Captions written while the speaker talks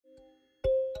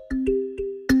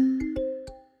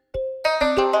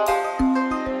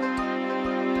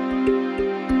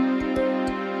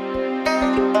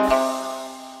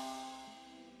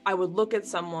would look at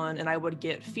someone and I would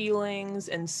get feelings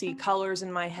and see colors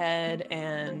in my head,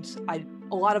 and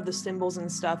a lot of the symbols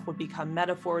and stuff would become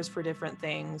metaphors for different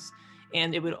things,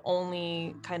 and it would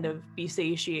only kind of be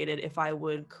satiated if I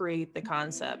would create the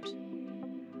concept.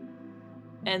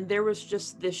 And there was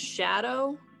just this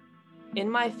shadow in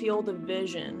my field of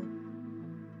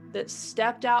vision that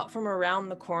stepped out from around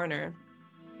the corner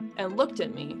and looked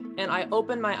at me, and I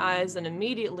opened my eyes, and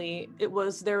immediately there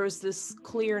was this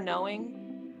clear knowing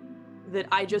that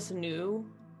I just knew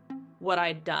what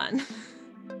I'd done.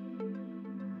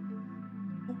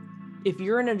 If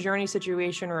you're in a journey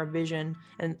situation or a vision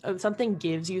and something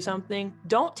gives you something,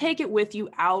 don't take it with you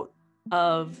out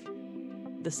of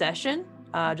the session,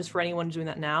 just for anyone doing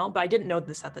that now. But I didn't know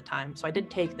this at the time, so I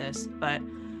did take this. But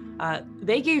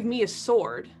they gave me a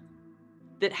sword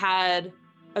that had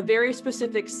a very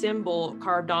specific symbol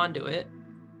carved onto it.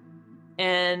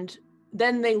 And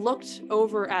then they looked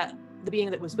over at the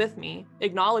being that was with me,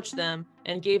 acknowledged them,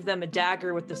 and gave them a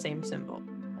dagger with the same symbol.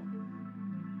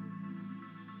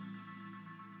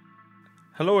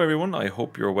 Hello everyone, I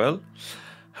hope you're well.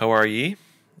 How are ye?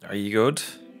 Are ye good?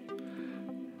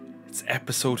 It's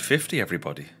episode 50,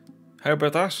 everybody. How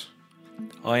about that?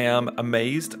 I am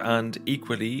amazed and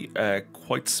equally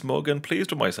quite smug and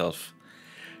pleased with myself.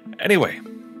 Anyway,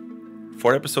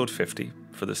 for episode 50,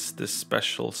 for this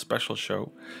special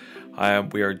show,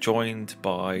 we are joined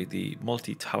by the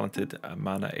multi-talented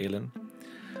Mana Aelin.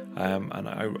 And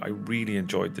I really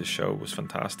enjoyed this show. It was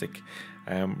fantastic.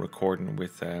 Recording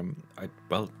with,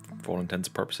 for all intents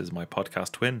and purposes, my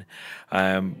podcast twin.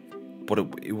 But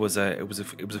it was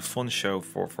a fun show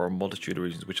for a multitude of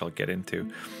reasons, which I'll get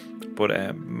into.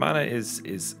 But Mana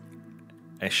is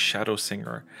a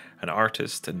shadowsinger, an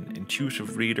artist, an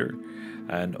intuitive reader,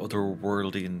 an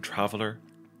otherwordian traveler,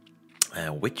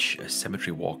 a witch, a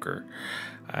cemetery walker,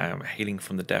 hailing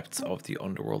from the depths of the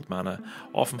underworld. Mana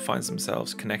often finds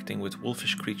themselves connecting with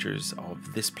wolfish creatures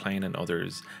of this plane and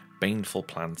others, baneful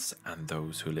plants, and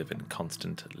those who live in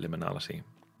constant liminality.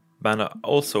 Mana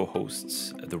also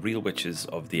hosts The Real Witches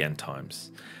of the End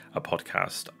Times, a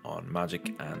podcast on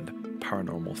Magick and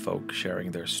paranormal folk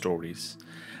sharing their stories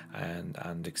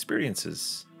and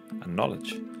experiences and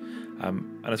knowledge.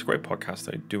 And it's a great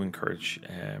podcast. I do encourage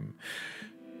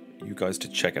you guys to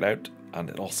check it out, and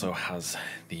it also has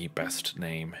the best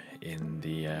name in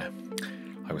the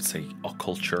I would say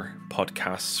occulture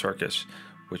podcast circuit,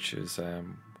 which is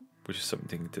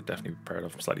something to definitely be proud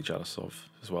of. I'm slightly jealous of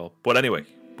as well, but anyway,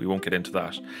 we won't get into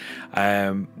that.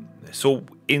 So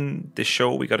in this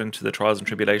show, we got into the trials and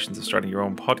tribulations of starting your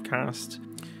own podcast,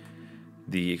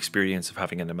 the experience of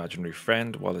having an imaginary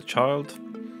friend while a child.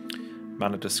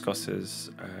 Mana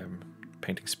discusses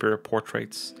painting spirit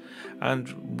portraits,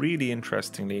 and really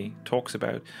interestingly talks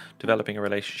about developing a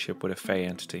relationship with a fey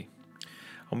entity.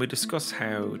 And we discuss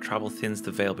how travel thins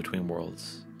the veil between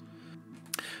worlds.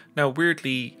 Now,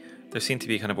 weirdly, there seemed to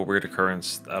be kind of a weird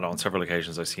occurrence that on several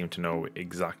occasions I seemed to know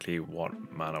exactly what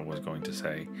Mana was going to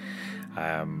say.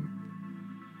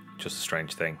 Just a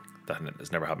strange thing that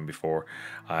has never happened before.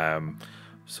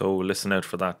 So listen out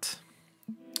for that.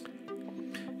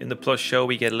 In the Plus show,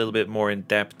 we get a little bit more in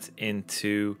depth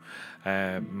into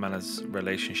Mana's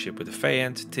relationship with the Fey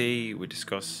entity. We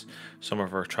discuss some of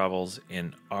her travels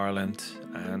in Ireland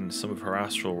and some of her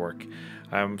astral work.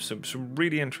 Some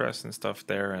really interesting stuff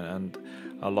there, and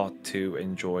a lot to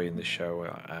enjoy in the show.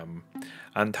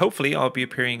 And hopefully, I'll be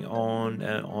appearing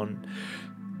on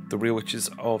the Real Witches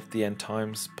of the End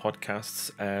Times podcasts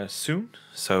soon.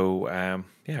 So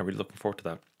really looking forward to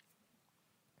that.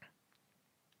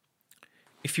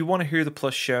 If you want to hear the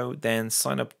Plus show, then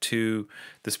sign up to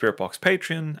the Spirit Box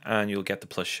Patreon and you'll get the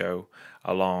Plus show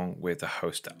along with a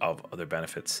host of other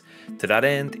benefits. To that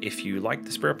end, if you like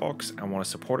the Spirit Box and want to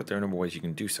support it, there are a number of ways you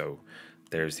can do so.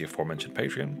 There's the aforementioned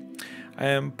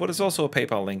Patreon, but there's also a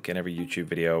PayPal link in every YouTube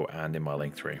video and in my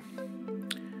link tree.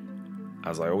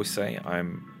 As I always say,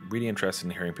 I'm really interested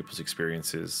in hearing people's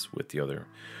experiences with the other,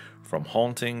 from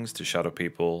hauntings to shadow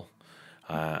people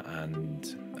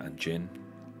and jinn,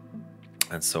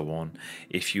 and so on.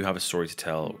 If you have a story to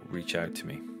tell, reach out to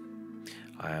me.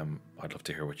 I'd love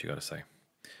to hear what you got to say.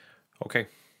 Okay,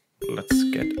 let's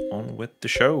get on with the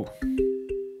show.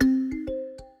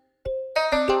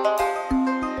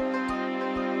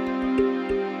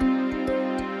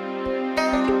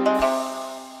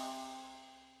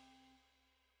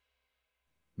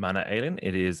 Mana Aelin,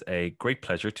 it is a great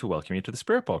pleasure to welcome you to the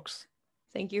Spirit Box.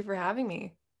 Thank you for having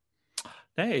me.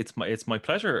 Hey, it's my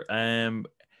pleasure.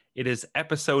 It is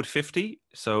episode 50,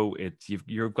 so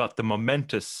you've got the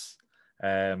momentous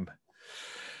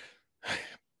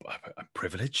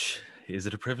privilege Is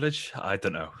it a privilege? I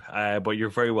don't know. But you're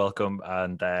very welcome.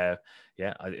 And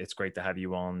it's great to have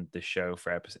you on the show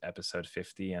for episode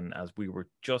 50. And as we were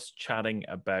just chatting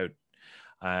about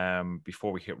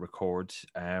before we hit record,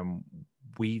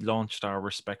 we launched our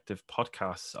respective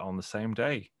podcasts on the same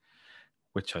day,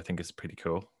 which I think is pretty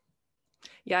cool.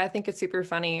 Yeah, I think it's super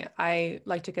funny. I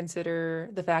like to consider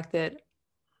the fact that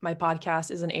my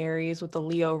podcast is an Aries with the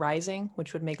Leo rising,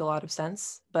 which would make a lot of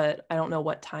sense, but I don't know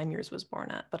what time yours was born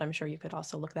at, but I'm sure you could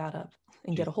also look that up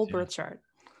and get a whole birth chart.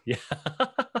 Yeah,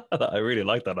 I really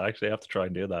like that. I actually have to try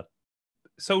and do that.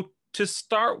 So to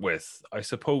start with, I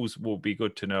suppose what would be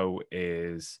good to know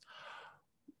is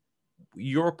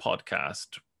your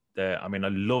podcast. I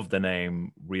love the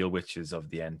name Real Witches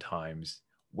of the End Times.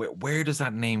 Where does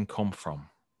that name come from?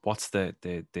 What's the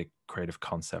creative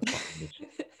concept behind it?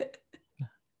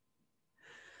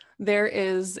 There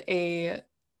is a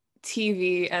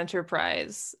TV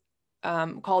enterprise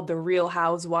called The Real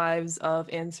Housewives of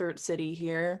Insert City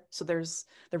here. So there's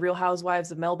The Real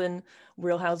Housewives of Melbourne,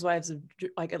 Real Housewives of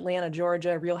like Atlanta,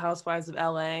 Georgia, Real Housewives of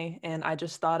LA. And I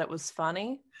just thought it was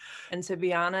funny. And to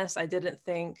be honest, I didn't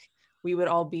think we would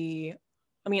all be,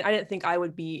 I didn't think I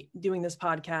would be doing this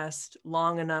podcast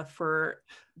long enough for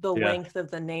the length of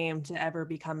the name to ever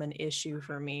become an issue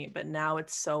for me. But now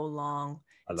it's so long.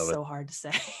 I love it's it. so hard to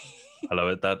say. I love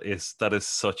it. That is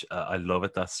such. I love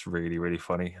it. That's really, really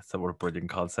funny. It's a what a brilliant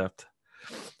concept.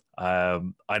 I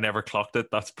never clocked it.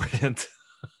 That's brilliant.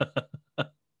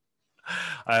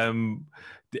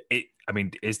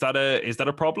 Is that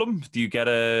a problem? Do you get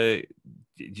is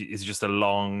it just a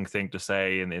long thing to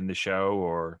say in the show,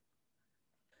 or?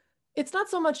 It's not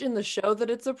so much in the show that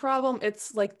it's a problem.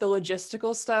 It's like the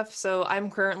logistical stuff. So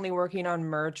I'm currently working on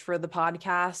merch for the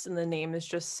podcast, and the name is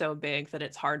just so big that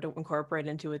it's hard to incorporate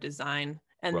into a design.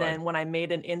 And then when I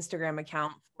made an Instagram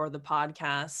account for the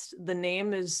podcast, the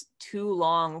name is too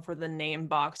long for the name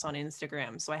box on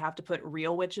Instagram. So I have to put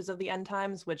Real Witches of the End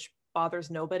Times, which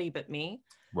bothers nobody but me.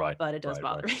 Right. But it does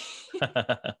bother me.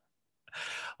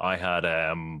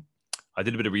 I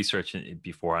did a bit of research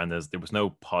before, and there was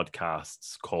no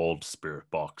podcasts called Spirit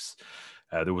Box.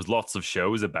 There was lots of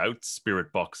shows about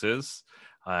spirit boxes,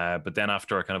 but then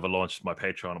after I kind of launched my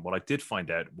Patreon, what I did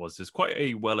find out was there's quite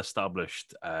a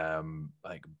well-established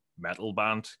like metal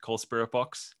band called Spirit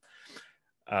Box,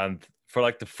 and for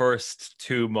like the first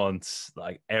 2 months,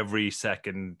 like every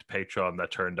second Patreon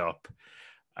that turned up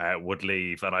would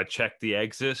leave, and I checked the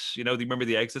exit. Do you remember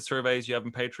the exit surveys you have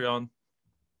in Patreon?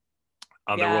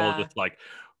 And they were all just like,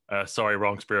 sorry,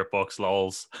 wrong spirit box,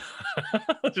 lols.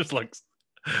 Just like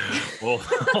all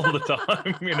the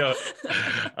time,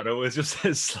 And it was just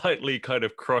slightly kind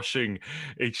of crushing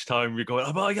each time you're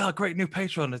going, oh, yeah, great new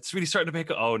Patreon. It's really starting to make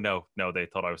it. Oh, no, they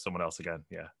thought I was someone else again.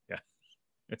 Yeah.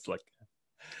 It's like.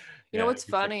 What's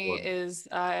funny is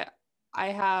I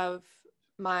have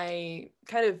my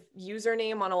kind of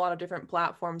username on a lot of different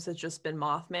platforms has just been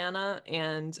Mothmana,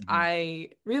 and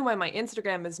really why my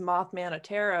Instagram is Mothmana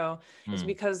Tarot is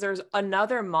because there's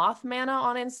another Mothmana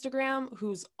on Instagram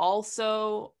who's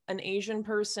also an Asian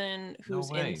person who's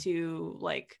into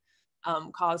like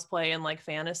cosplay and like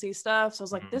fantasy stuff. So I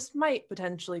was like, this might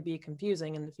potentially be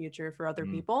confusing in the future for other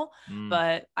people,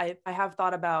 but I have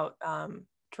thought about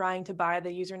trying to buy the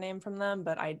username from them,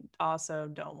 but I also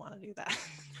don't want to do that.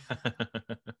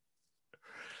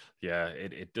 Yeah,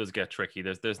 it does get tricky.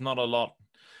 There's not a lot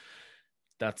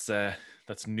that's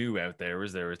new out there,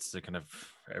 is there? It's a kind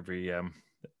of every it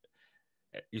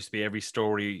used to be every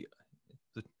story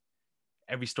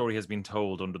has been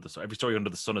told every story under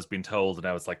the sun has been told, and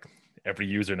now it's like every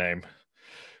username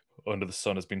under the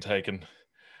sun has been taken.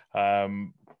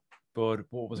 But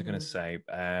what was I going to say?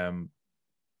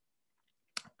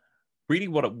 Really,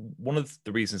 one of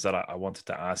the reasons that I wanted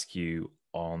to ask you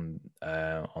on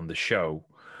the show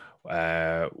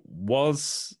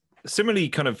was similarly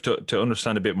kind of to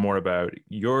understand a bit more about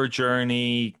your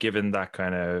journey, given that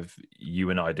kind of you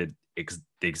and I did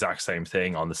the exact same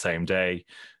thing on the same day,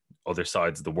 other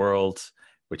sides of the world,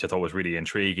 which I thought was really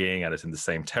intriguing, and it's in the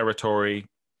same territory.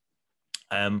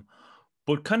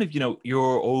 But kind of,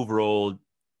 your overall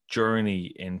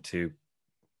journey into,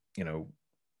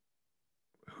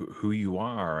 who you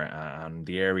are and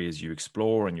the areas you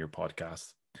explore in your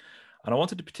podcast. And I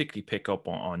wanted to particularly pick up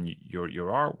on your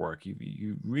artwork.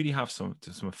 You really have some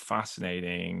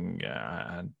fascinating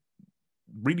and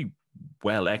really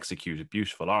well executed,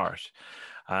 beautiful art.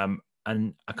 And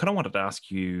I kind of wanted to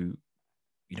ask you,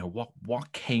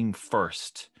 what came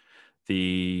first?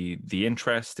 The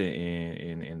interest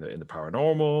in the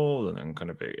paranormal and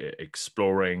kind of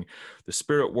exploring the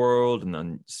spirit world and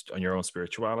then on your own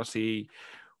spirituality,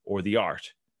 or the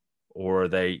art, or are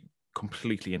they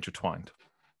completely intertwined?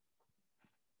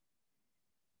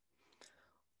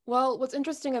 Well, what's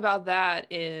interesting about that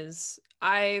is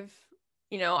I'm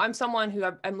someone who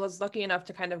I was lucky enough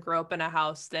to kind of grow up in a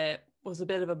house that was a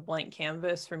bit of a blank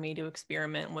canvas for me to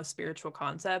experiment with spiritual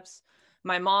concepts.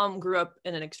 My mom grew up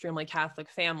in an extremely Catholic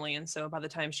family. And so by the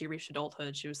time she reached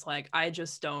adulthood, she was like, I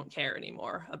just don't care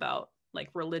anymore about like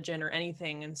religion or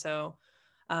anything. And so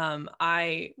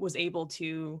I was able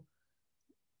to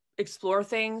explore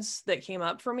things that came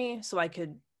up for me so I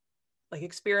could like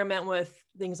experiment with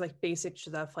things like basic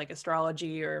stuff like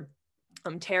astrology or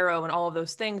tarot and all of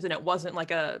those things. And it wasn't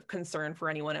like a concern for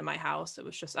anyone in my house. It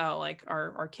was just, oh, like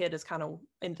our kid is kind of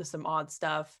into some odd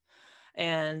stuff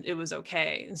and it was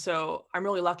okay. And so I'm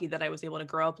really lucky that I was able to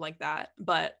grow up like that.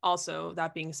 But also,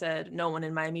 that being said, no one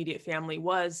in my immediate family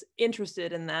was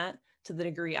interested in that to the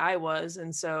degree I was.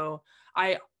 And so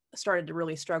I started to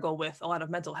really struggle with a lot of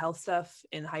mental health stuff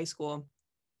in high school,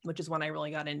 which is when I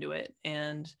really got into it.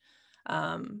 And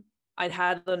I'd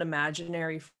had an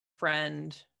imaginary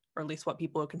friend, or at least what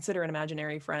people would consider an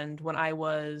imaginary friend, when I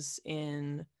was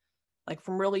in like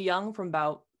from really young, from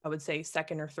about, I would say,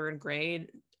 second or third grade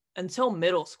until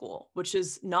middle school, which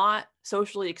is not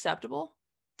socially acceptable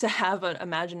to have an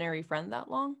imaginary friend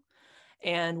that long.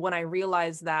 And when I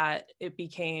realized that, it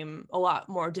became a lot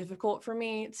more difficult for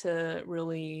me to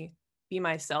really be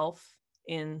myself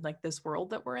in like this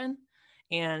world that we're in.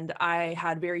 And I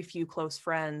had very few close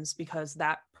friends because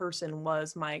that person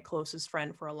was my closest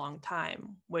friend for a long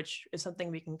time, which is something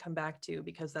we can come back to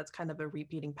because that's kind of a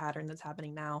repeating pattern that's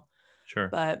happening now. Sure.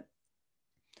 But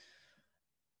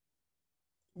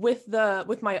with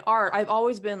my art, I've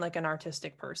always been like an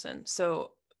artistic person.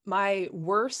 So my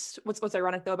worst, what's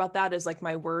ironic though about that is like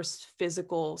my worst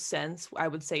physical sense, I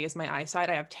would say, is my eyesight.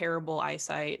 I have terrible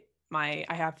eyesight. I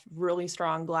have really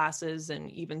strong glasses,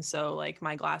 and even so, like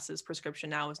my glasses prescription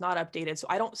now is not updated. So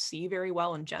I don't see very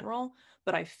well in general,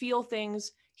 but I feel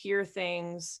things, hear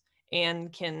things,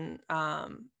 and can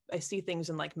I see things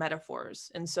in like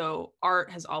metaphors. And so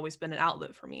art has always been an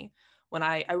outlet for me. When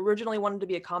I originally wanted to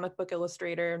be a comic book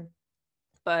illustrator,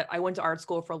 but I went to art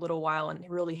school for a little while and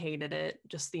really hated it,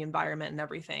 just the environment and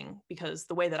everything, because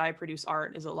the way that I produce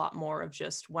art is a lot more of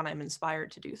just when I'm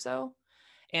inspired to do so.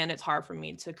 And it's hard for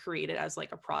me to create it as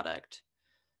like a product.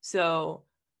 So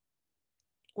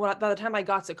by the time I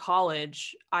got to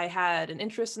college, I had an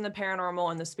interest in the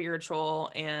paranormal and the spiritual,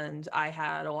 and I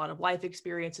had a lot of life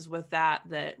experiences with that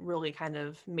really kind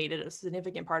of made it a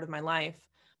significant part of my life.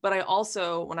 But I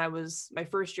also, when I was my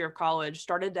first year of college,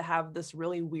 started to have this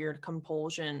really weird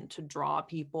compulsion to draw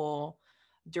people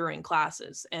during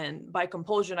classes. And by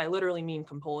compulsion, I literally mean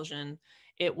compulsion.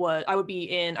 I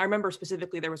remember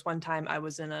specifically there was one time I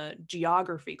was in a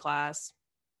geography class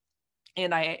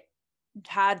and I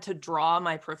had to draw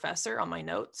my professor on my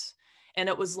notes, and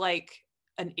it was like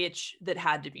an itch that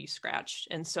had to be scratched.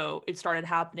 And so it started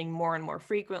happening more and more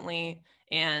frequently,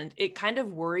 and it kind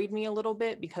of worried me a little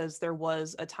bit because there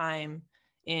was a time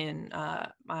in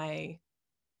my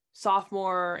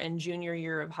sophomore and junior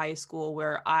year of high school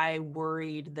where I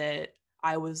worried that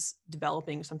I was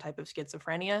developing some type of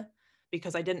schizophrenia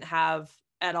because I didn't have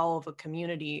at all of a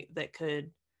community that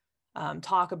could I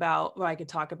could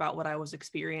talk about what I was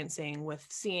experiencing with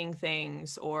seeing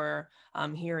things or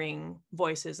hearing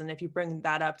voices. And if you bring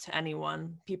that up to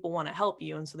anyone, people want to help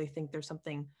you. And so they think there's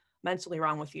something mentally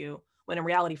wrong with you. When in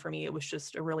reality, for me, it was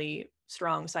just a really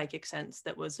strong psychic sense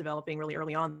that was developing really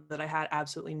early on that I had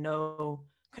absolutely no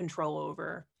control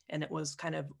over. And it was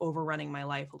kind of overrunning my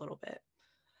life a little bit.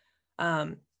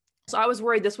 So I was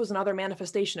worried this was another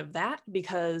manifestation of that,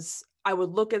 because I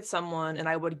would look at someone and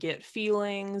I would get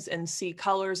feelings and see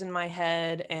colors in my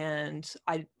head, and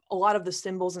a lot of the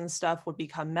symbols and stuff would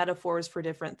become metaphors for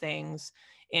different things,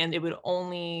 and it would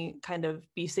only kind of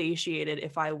be satiated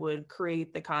if I would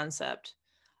create the concept.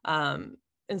 And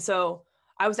so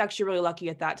I was actually really lucky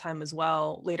at that time as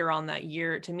well, later on that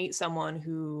year, to meet someone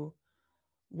who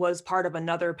was part of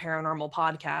another paranormal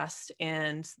podcast,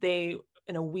 and they,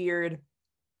 in a weird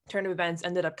turn of events,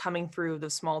 ended up coming through the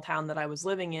small town that I was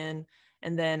living in.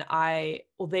 And then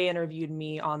they interviewed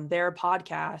me on their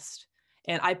podcast,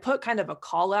 and I put kind of a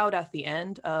call out at the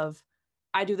end of,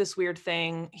 I do this weird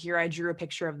thing here. I drew a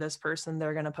picture of this person.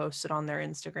 They're going to post it on their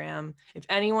Instagram. If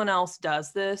anyone else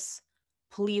does this,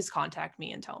 please contact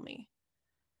me and tell me.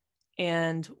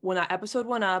 And when that episode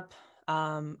went up,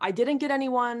 I didn't get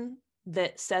anyone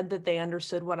that said that they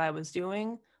understood what I was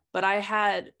doing, but I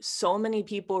had so many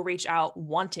people reach out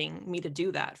wanting me to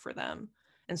do that for them.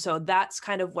 And so that's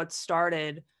kind of what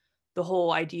started the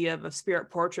whole idea of a spirit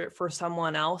portrait for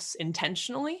someone else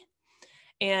intentionally.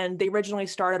 And they originally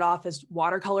started off as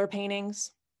watercolor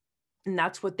paintings. And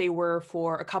that's what they were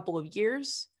for a couple of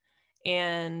years.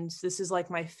 And this is like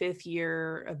my 5th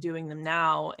year of doing them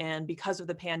now. And because of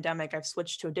the pandemic, I've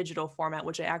switched to a digital format,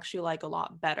 which I actually like a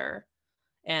lot better.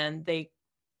 And they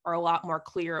are a lot more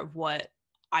clear of what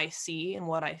I see and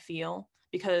what I feel,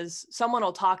 because someone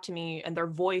will talk to me and their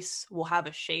voice will have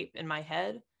a shape in my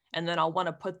head. And then I'll want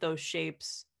to put those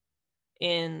shapes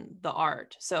in the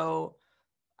art. So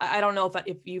I don't know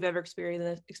if you've ever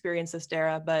experienced this,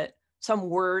 Dara, but some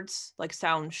words like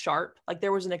sound sharp. Like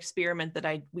there was an experiment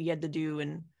that we had to do,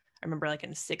 and I remember like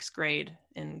in 6th grade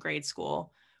in grade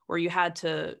school, where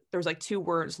there was like 2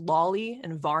 words, lolly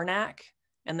and Varnak,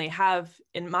 and they have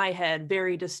in my head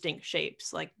very distinct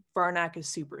shapes. Like Varnak is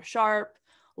super sharp,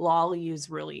 lolly is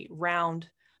really round,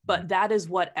 but that is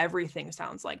what everything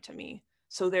sounds like to me.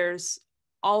 So there's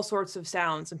all sorts of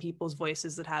sounds in people's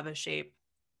voices that have a shape,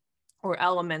 or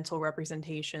elemental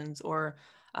representations, or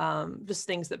just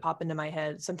things that pop into my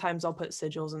head. Sometimes I'll put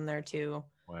sigils in there too.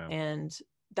 Wow. And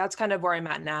that's kind of where I'm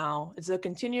at now. It's a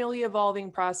continually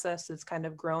evolving process that's kind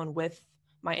of grown with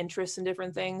my interest in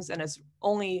different things, and has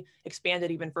only expanded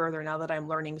even further now that I'm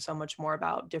learning so much more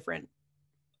about different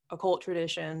occult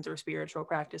traditions or spiritual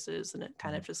practices. And it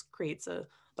kind of just creates a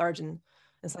large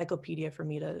encyclopedia for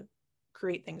me to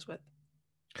create things with.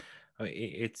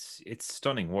 It's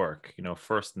stunning work,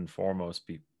 first and foremost,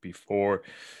 before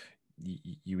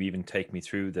you even take me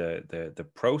through the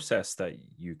process that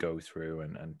you go through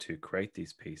and to create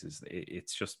these pieces.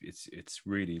 It's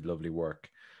really lovely work,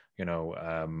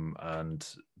 and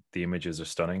the images are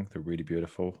stunning. They're really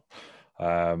beautiful,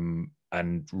 and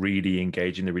really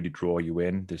engaging. They really draw you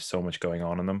in. There's so much going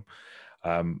on in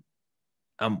them.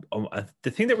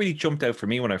 The thing that really jumped out for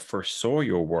me when I first saw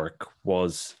your work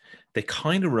was they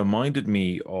kind of reminded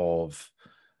me of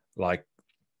like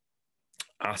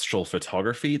astral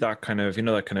photography, that kind of,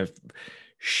 that kind of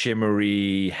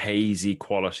shimmery, hazy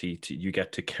quality you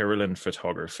get to Kirlian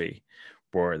photography,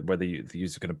 where they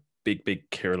use kind of big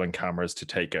Kirlian cameras to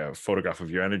take a photograph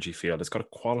of your energy field. It's got a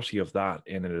quality of that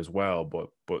in it as well, but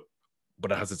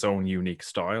it has its own unique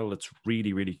style. It's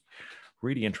really, really,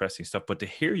 really interesting stuff. But to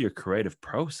hear your creative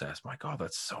process, my God,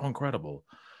 that's so incredible.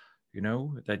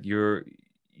 That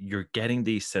you're getting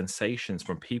these sensations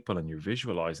from people and you're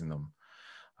visualizing them.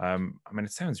 I mean,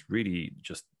 it sounds really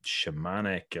just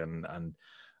shamanic and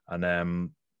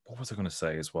what was I going to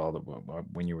say as well? That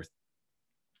when you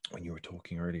were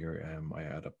talking earlier, I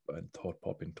had a thought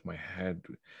pop into my head,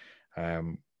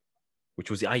 which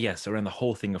was yes, around the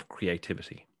whole thing of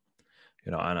creativity.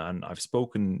 And I've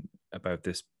spoken about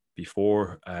this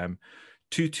before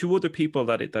to other people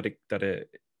that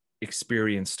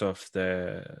experience stuff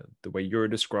the way you're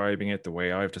describing it, the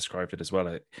way I've described it as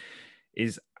well.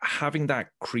 Is having that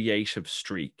creative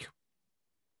streak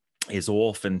is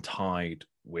often tied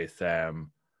with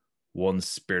one's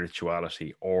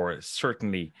spirituality, or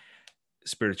certainly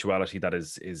spirituality that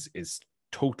is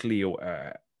totally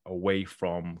away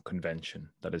from convention,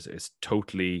 that is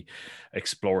totally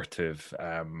explorative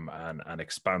and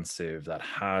expansive, that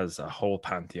has a whole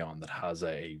pantheon, that has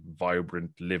a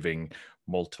vibrant, living,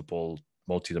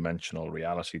 multidimensional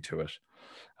reality to it.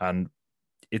 And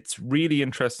it's really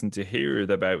interesting to hear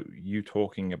about you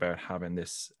talking about having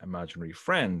this imaginary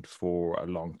friend for a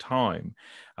long time,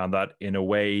 and that in a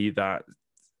way that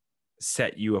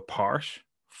set you apart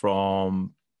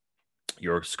from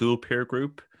your school peer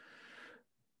group,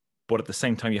 but at the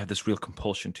same time you had this real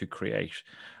compulsion to create.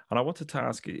 And I wanted to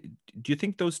ask, do you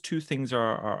think those two things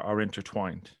are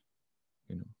intertwined?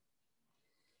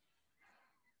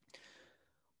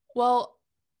 Well,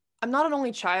 I'm not an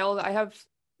only child. I have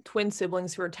twin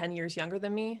siblings who are 10 years younger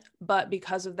than me, but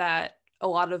because of that, a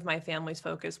lot of my family's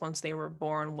focus once they were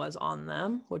born was on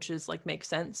them, which is like makes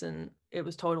sense, and it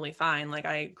was totally fine. Like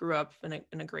I grew up in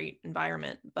a great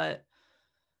environment, but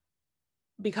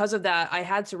because of that, I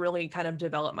had to really kind of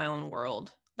develop my own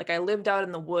world. Like I lived out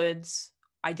in the woods.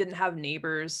 I didn't have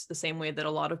neighbors the same way that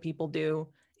a lot of people do,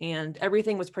 and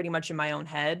everything was pretty much in my own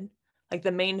head. Like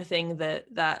the main thing that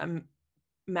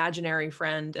imaginary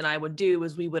friend and I would do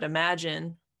was we would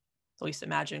imagine, at least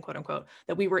imagine, quote unquote,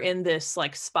 that we were in this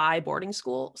like spy boarding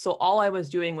school. So all I was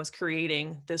doing was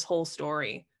creating this whole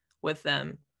story with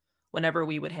them whenever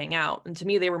we would hang out. And to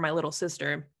me, they were my little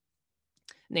sister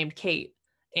named Kate.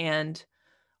 And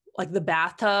like the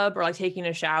bathtub or like taking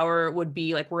a shower would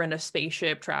be like we're in a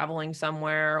spaceship traveling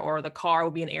somewhere, or the car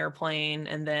would be an airplane.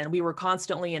 And then we were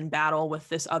constantly in battle with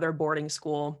this other boarding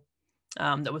school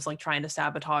that was like trying to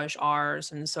sabotage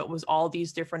ours. And so it was all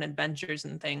these different adventures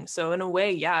and things. So in a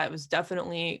way, yeah, it was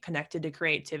definitely connected to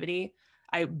creativity.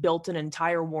 I built an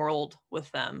entire world with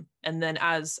them. And then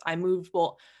as I moved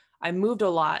a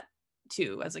lot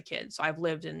too as a kid. So I've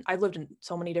lived in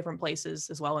so many different places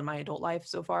as well in my adult life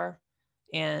so far.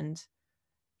 And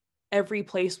every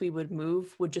place we would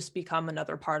move would just become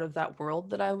another part of that world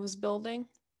that I was building.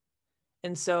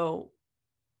 And so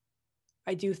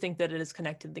I do think that it is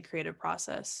connected to the creative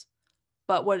process.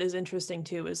 But what is interesting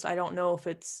too is I don't know if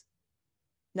it's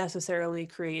necessarily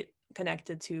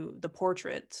connected to the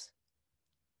portraits,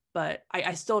 but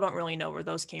I still don't really know where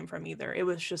those came from either. It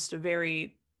was just a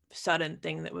very sudden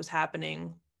thing that was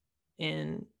happening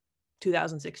in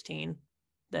 2016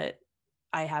 that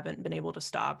I haven't been able to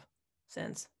stop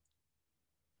since.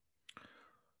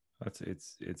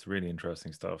 It's really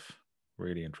interesting stuff.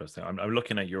 Really interesting. I'm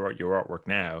looking at your artwork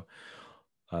now,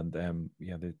 and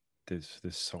yeah, there's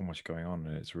so much going on,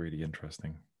 and it's really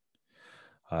interesting.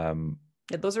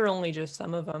 Yeah, those are only just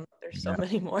some of them. There's so Yeah.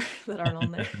 many more that aren't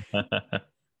on there.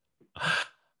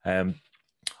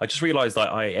 I just realized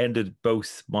that I ended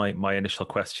both my initial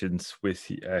questions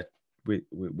with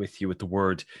with you with the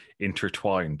word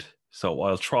intertwined. So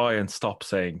I'll try and stop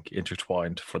saying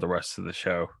intertwined for the rest of the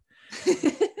show.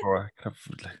 Or kind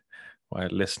of my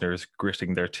listeners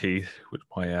gritting their teeth with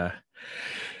my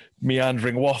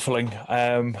meandering waffling.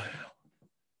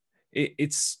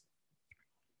 It's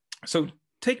so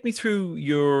take me through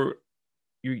your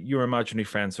imaginary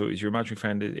friend. So is your imaginary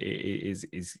friend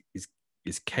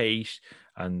is Kate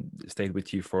and stayed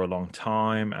with you for a long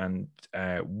time? And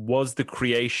was the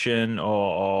creation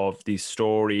of these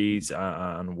stories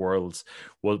and worlds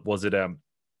was it a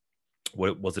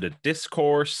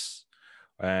discourse?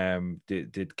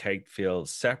 Did Kate feel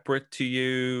separate to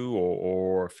you,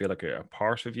 or feel like a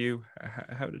part of you?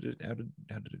 How did it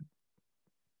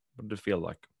what did it feel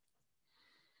like?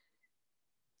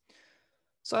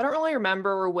 So I don't really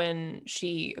remember when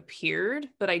she appeared,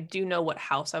 but I do know what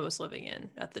house I was living in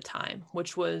at the time,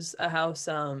 which was a house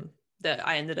that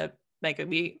I ended up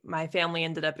my family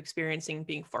ended up experiencing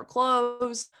being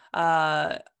foreclosed.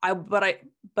 But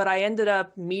I ended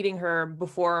up meeting her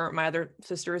before my other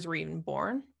sisters were even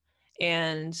born,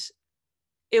 and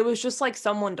it was just like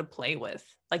someone to play with,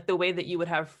 like the way that you would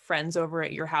have friends over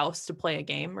at your house to play a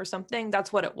game or something.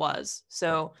 That's what it was.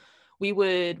 So we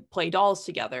would play dolls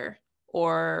together,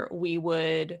 or we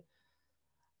would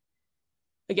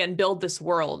again build this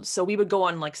world. So we would go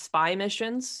on like spy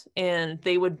missions, and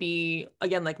they would be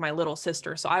again like my little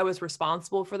sister, so I was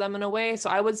responsible for them in a way. So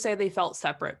I would say they felt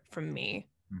separate from me.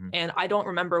 Mm-hmm. And I don't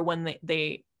remember when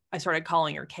I started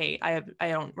calling her Kate. I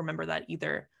don't remember that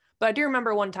either, but I do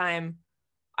remember one time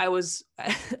I was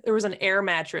there was an air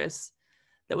mattress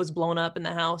that was blown up in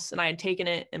the house, and I had taken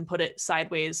it and put it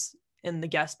sideways in the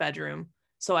guest bedroom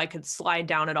so I could slide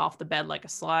down it off the bed like a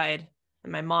slide.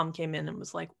 And my mom came in and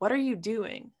was like, "What are you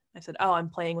doing?" I said, "Oh, I'm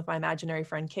playing with my imaginary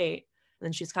friend Kate." And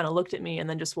then she's kind of looked at me and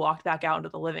then just walked back out into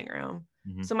the living room.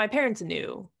 Mm-hmm. So my parents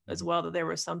knew as well that there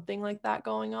was something like that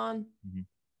going on. Mm-hmm.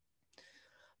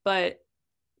 But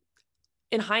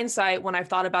in hindsight, when I've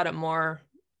thought about it more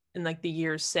in like the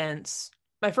years since,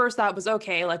 my first thought was,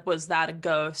 okay, like, was that a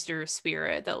ghost or a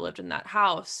spirit that lived in that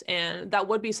house? And that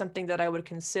would be something that I would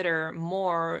consider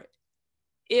more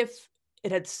if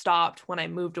it had stopped when I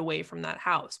moved away from that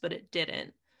house, but it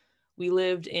didn't. We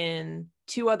lived in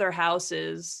two other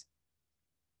houses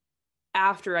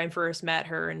after I first met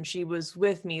her, and she was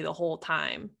with me the whole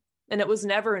time. And it was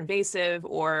never invasive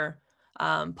or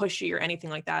pushy or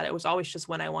anything like that. It was always just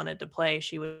when I wanted to play,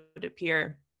 she would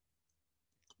appear,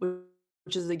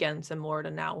 which is again similar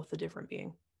to now with a different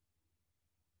being.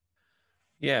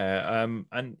 Yeah,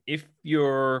 and if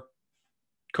you're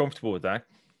comfortable with that,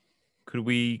 could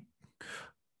we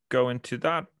go into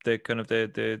that, the kind of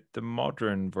the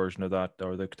modern version of that,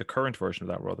 or the current version of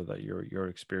that rather, that you're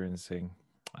experiencing?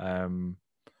 Um,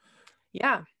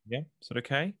 Yeah. yeah, is that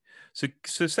okay? So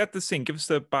set the scene. Give us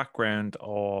the background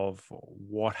of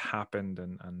what happened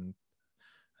and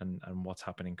what's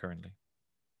happening currently.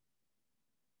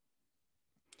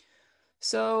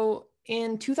 So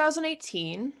in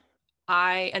 2018,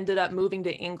 I ended up moving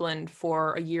to England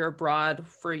for a year abroad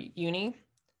for uni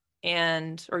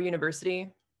or university.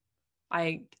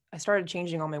 I started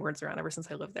changing all my words around ever since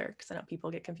I lived there because I know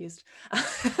people get confused.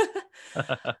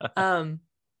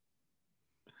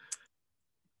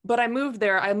 But I moved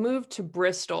there. I moved to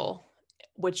Bristol,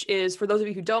 which is, for those of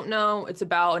you who don't know, it's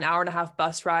about an hour and a half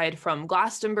bus ride from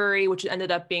Glastonbury, which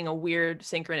ended up being a weird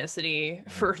synchronicity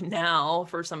for now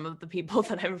for some of the people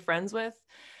that I'm friends with.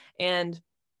 And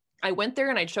I went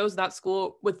there and I chose that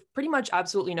school with pretty much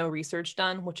absolutely no research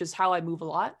done, which is how I move a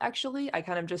lot, actually. I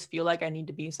kind of just feel like I need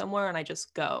to be somewhere and I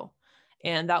just go.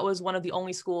 And that was one of the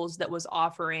only schools that was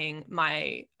offering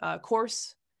my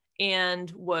course and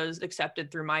was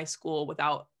accepted through my school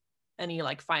without any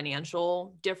like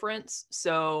financial difference.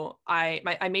 So I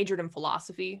majored in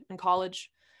philosophy in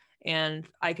college, and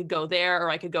I could go there or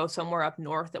I could go somewhere up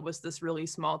north that was this really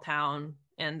small town.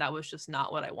 And that was just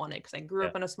not what I wanted, because I grew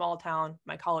up in a small town.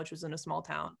 My college was in a small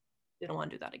town. Didn't want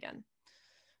to do that again.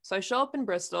 So I show up in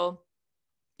Bristol,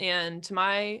 and to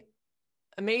my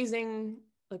amazing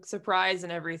like surprise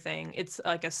and everything, it's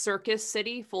like a circus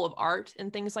city full of art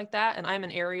and things like that. And I'm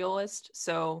an aerialist,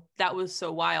 so that was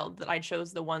so wild that I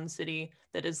chose the one city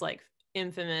that is like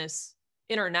infamous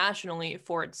internationally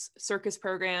for its circus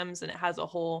programs, and it has a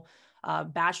whole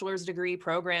bachelor's degree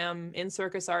program in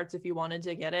circus arts if you wanted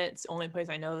to get it. It's the only place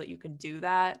I know that you could do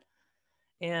that.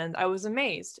 And I was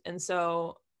amazed. And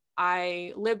so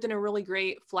I lived in a really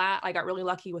great flat. I got really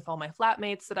lucky with all my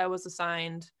flatmates that I was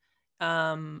assigned.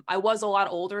 I was a lot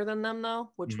older than them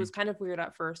though, which was kind of weird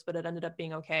at first, but it ended up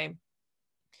being okay.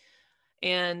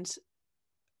 And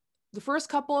the first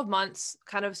couple of months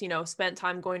kind of, spent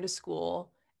time going to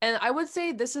school. And I would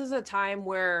say this is a time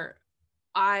where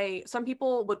some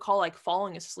people would call like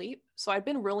falling asleep. So I'd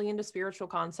been really into spiritual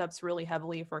concepts really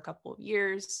heavily for a couple of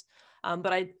years.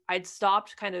 But I'd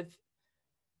stopped kind of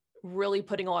really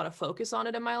putting a lot of focus on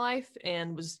it in my life,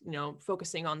 and was,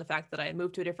 focusing on the fact that I had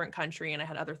moved to a different country and I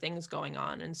had other things going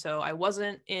on. And so I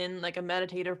wasn't in like a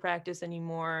meditative practice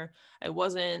anymore. I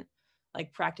wasn't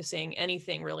like practicing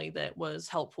anything really that was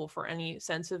helpful for any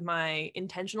sense of my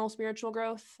intentional spiritual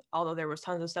growth, although there was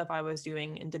tons of stuff I was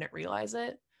doing and didn't realize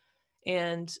it.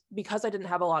 And because I didn't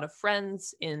have a lot of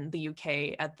friends in the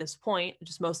UK at this point,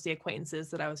 just mostly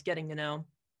acquaintances that I was getting to know,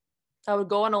 I would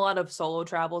go on a lot of solo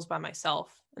travels by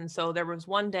myself. And so there was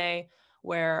one day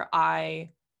where I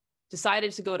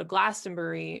decided to go to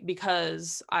Glastonbury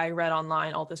because I read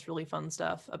online all this really fun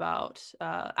stuff about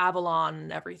Avalon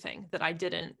and everything that I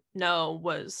didn't know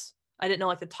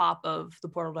like the top of the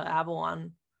portal to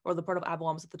Avalon, or the portal of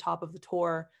Avalon was at the top of the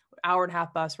Tor, hour and a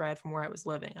half bus ride from where I was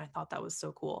living. I thought that was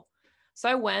so cool. So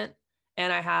I went,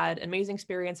 and I had an amazing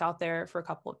experience out there for a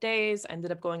couple of days. I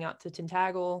ended up going out to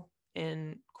Tintagel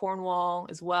in Cornwall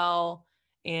as well,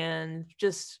 and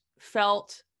just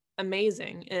felt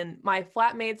amazing. And my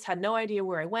flatmates had no idea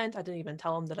where I went. I didn't even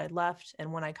tell them that I'd left.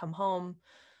 And when I come home,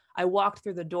 I walked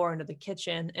through the door into the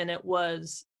kitchen, and it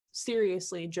was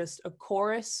seriously just a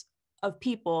chorus of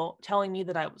people telling me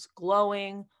that I was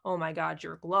glowing. Oh my God,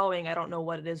 you're glowing. I don't know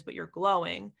what it is, but you're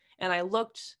glowing. And I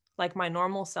looked like my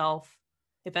normal self.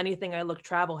 If anything, I looked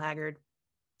travel haggard.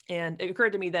 And it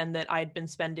occurred to me then that I'd been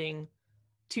spending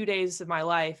 2 days of my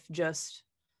life just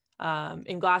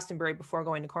in Glastonbury before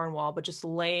going to Cornwall, but just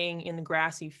laying in the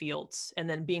grassy fields and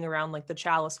then being around like the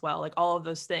chalice well, like all of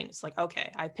those things. Like,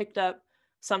 okay, I picked up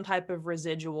some type of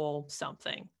residual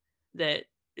something that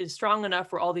is strong enough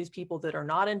for all these people that are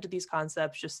not into these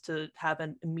concepts just to have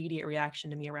an immediate reaction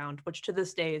to me around, which to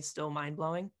this day is still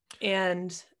mind-blowing.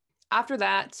 And after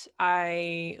that,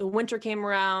 winter came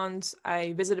around.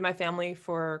 I visited my family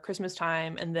for Christmas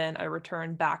time, and then I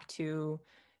returned back to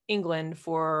England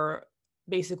for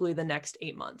basically the next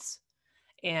 8 months.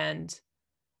 And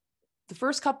the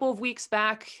first couple of weeks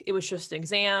back, it was just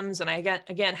exams, and I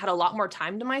again had a lot more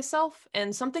time to myself.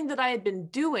 And something that I had been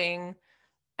doing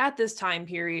at this time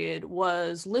period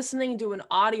was listening to an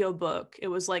audiobook. It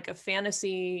was like a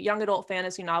young adult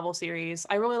fantasy novel series.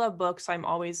 I really love books. I'm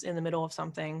always in the middle of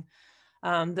something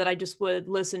that I just would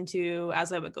listen to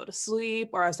as I would go to sleep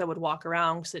or as I would walk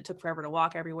around, because it took forever to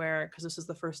walk everywhere, because this was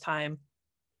the first time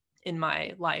in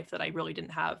my life that I really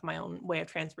didn't have my own way of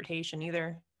transportation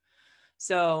either.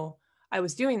 So I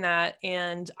was doing that,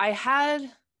 and I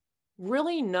had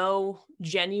really no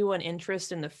genuine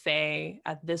interest in the Fae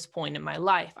at this point in my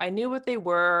life. I knew what they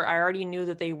were. I already knew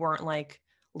that they weren't like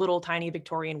little tiny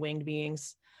Victorian winged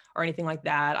beings or anything like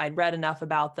that. I'd read enough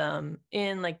about them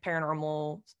in like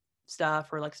paranormal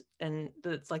stuff, or like, and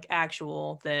that's like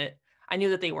actual, that I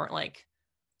knew that they weren't like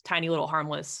tiny little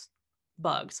harmless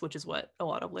bugs, which is what a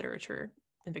lot of literature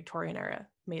in Victorian era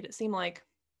made it seem like.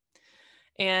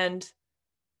 And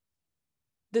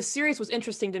this series was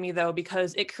interesting to me though,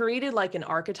 because it created like an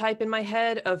archetype in my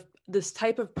head of this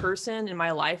type of person in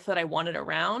my life that I wanted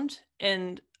around.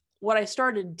 And what I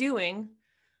started doing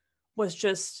was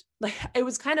just like, it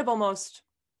was kind of almost,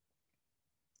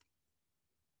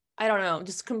 I don't know,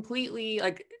 just completely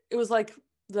like, it was like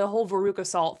the whole Veruca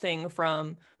Salt thing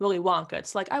from Willy Wonka.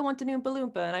 It's like, I want a Oompa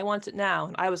Loompa and I want it now.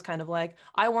 And I was kind of like,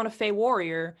 I want a Fey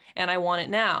warrior and I want it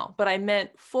now. But I meant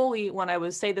fully, when I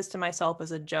would say this to myself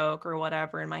as a joke or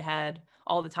whatever in my head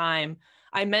all the time,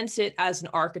 I meant it as an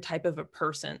archetype of a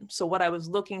person. So what I was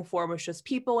looking for was just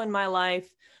people in my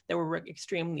life that were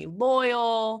extremely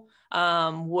loyal,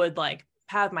 would like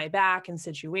have my back in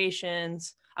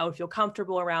situations, I would feel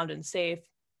comfortable around and safe.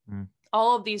 Mm.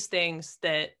 All of these things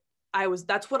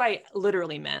that's what I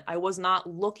literally meant. I was not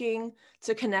looking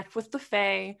to connect with the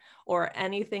Fae or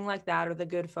anything like that, or the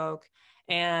good folk.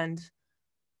 And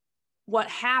what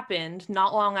happened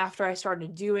not long after I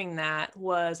started doing that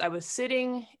was I was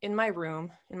sitting in my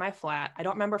room, in my flat. I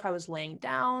don't remember if I was laying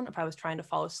down, if I was trying to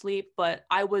fall asleep, but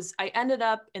I ended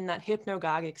up in that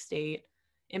hypnagogic state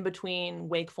in between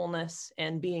wakefulness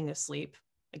and being asleep.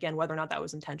 Again, whether or not that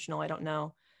was intentional, I don't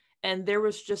know. And there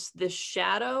was just this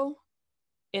shadow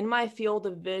in my field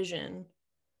of vision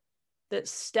that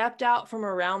stepped out from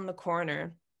around the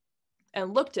corner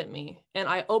and looked at me, and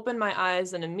I opened my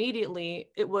eyes, and immediately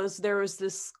there was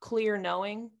this clear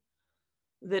knowing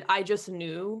that I just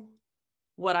knew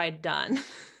what I'd done. And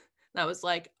I was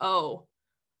like, oh,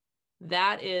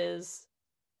 that is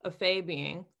a Fae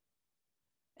being,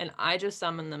 and I just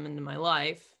summoned them into my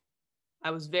life.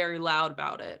 I was very loud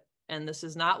about it, and this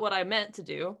is not what I meant to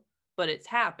do, but it's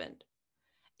happened.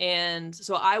 And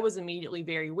so I was immediately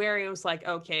very wary. I was like,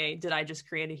 okay, did I just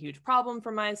create a huge problem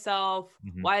for myself?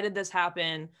 Mm-hmm. Why did this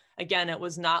happen? Again, it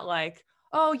was not like,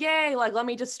 oh, yay, like, let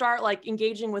me just start like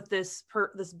engaging with this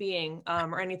being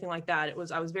or anything like that.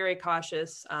 I was very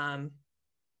cautious.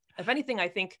 If anything, I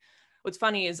think what's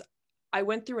funny is I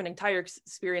went through an entire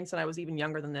experience, and I was even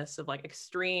younger than this, of like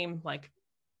extreme like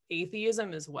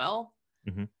atheism as well,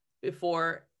 Mm-hmm.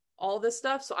 before all this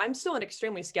stuff. So I'm still an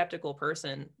extremely skeptical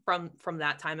person from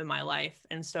that time in my life.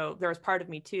 And so there was part of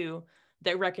me too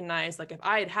that recognized, like, if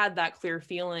I had had that clear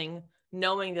feeling,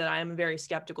 knowing that I am a very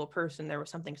skeptical person, there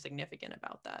was something significant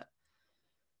about that.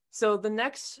 So the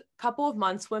next couple of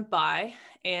months went by,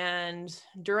 and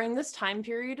during this time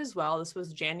period as well, this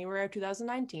was January of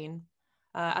 2019,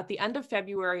 at the end of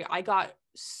February, I got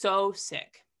so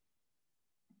sick.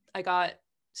 I got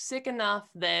sick enough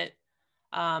that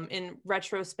in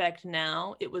retrospect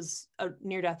now, it was a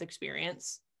near-death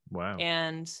experience. Wow.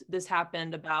 And this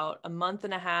happened about a month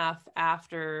and a half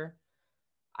after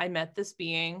I met this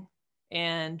being.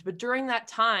 But during that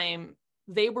time,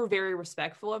 they were very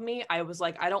respectful of me. I was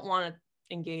like, I don't want to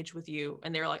engage with you.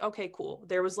 And they were like, okay, cool.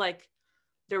 There was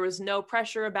no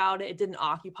pressure about it. It didn't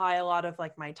occupy a lot of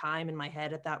like my time in my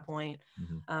head at that point,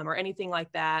 or anything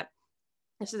like that.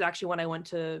 This is actually when I went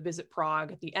to visit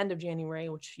Prague at the end of January,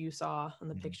 which you saw on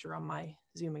the picture on my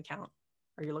Zoom account,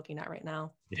 or you're looking at right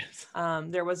now. Yes.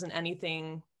 There wasn't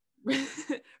anything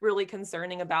really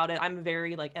concerning about it. I'm a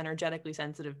very like energetically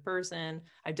sensitive person.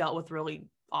 I've dealt with really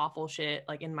awful shit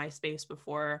like in my space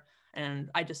before.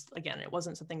 And I just, again, it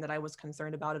wasn't something that I was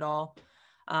concerned about at all.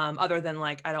 Other than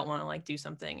like, I don't want to like do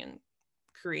something and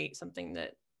create something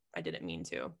that I didn't mean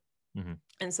to. Mm-hmm.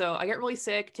 And so I get really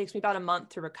sick. It takes me about a month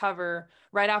to recover.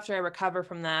 Right after I recover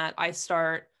from that, I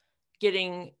start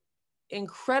getting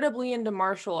incredibly into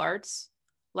martial arts,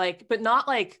 like, but not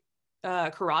like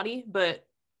karate, but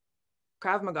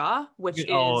Krav Maga, which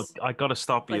is I gotta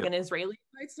stop like you. an Israeli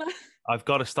fight stuff. I've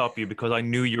got to stop you because I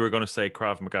knew you were going to say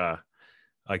Krav Maga.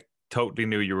 I totally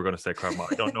knew you were going to say Krav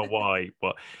Maga. I don't know why,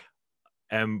 but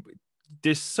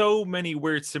there's so many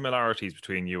weird similarities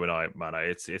between you and I, man.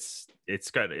 It's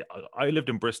kind of, I lived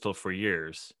in Bristol for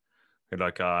years.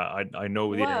 Like I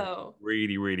know the area Whoa.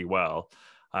 really, really well.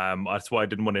 That's why I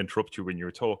didn't want to interrupt you when you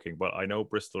were talking, but I know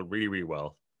Bristol really, really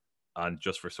well. And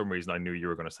just for some reason, I knew you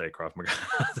were going to say Krav Maga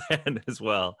then as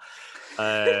well.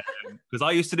 Because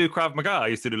I used to do Krav Maga. I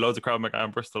used to do loads of Krav Maga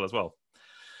in Bristol as well.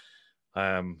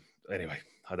 Anyway,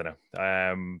 I don't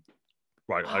know.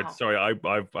 Right. Wow. Sorry,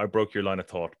 I broke your line of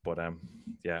thought, but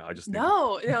yeah, I just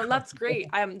No, that's great.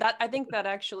 I think that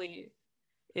actually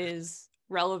is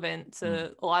relevant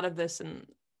to a lot of this, and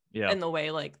in the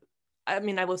way, like, I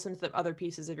mean, I've listened to the other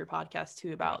pieces of your podcast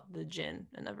too about the jinn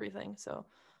and everything. So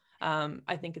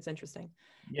I think it's interesting.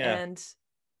 Yeah. And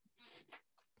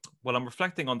well, I'm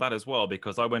reflecting on that as well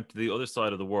because I went to the other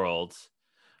side of the world,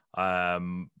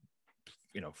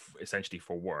 essentially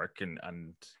for work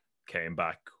and came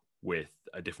back with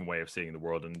a different way of seeing the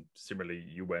world. And similarly,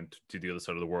 you went to the other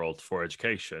side of the world for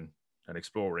education and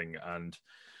exploring, and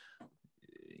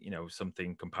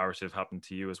something comparative happened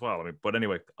to you as well. I mean, but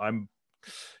anyway, I'm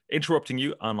interrupting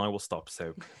you and I will stop.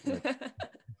 So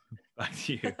back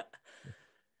to you.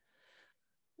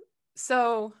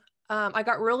 So I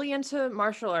got really into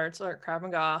martial arts, or Krav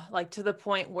Maga, like to the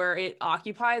point where it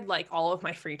occupied like all of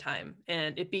my free time,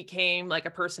 and it became like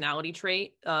a personality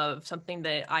trait of something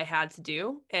that I had to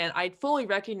do. And I fully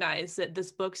recognized that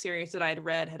this book series that I'd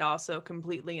read had also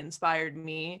completely inspired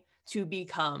me to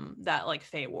become that like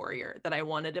Fae warrior that I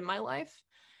wanted in my life.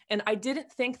 And I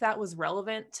didn't think that was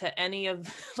relevant to any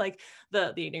of like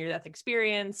the near-death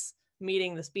experience,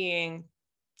 meeting this being,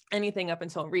 anything up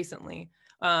until recently.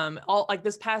 All like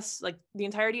this past, like the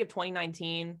entirety of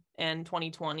 2019 and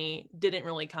 2020 didn't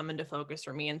really come into focus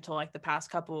for me until like the past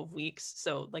couple of weeks.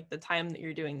 So like the time that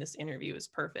you're doing this interview is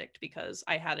perfect because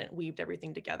I hadn't weaved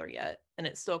everything together yet, and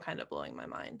it's still kind of blowing my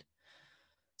mind.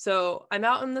 So I'm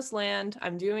out in this land,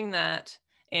 I'm doing that,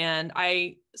 and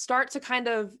I start to kind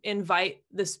of invite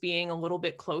this being a little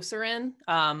bit closer in.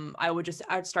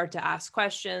 I'd start to ask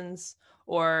questions,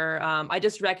 or I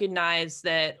just recognize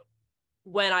that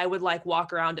when I would like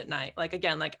walk around at night, like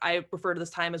again, like I refer to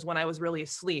this time as when I was really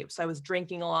asleep. So I was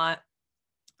drinking a lot,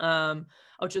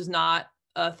 which is not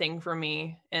a thing for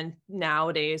me. And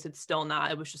nowadays it's still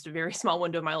not. It was just a very small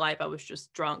window of my life. I was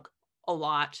just drunk a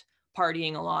lot,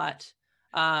 partying a lot.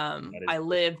 I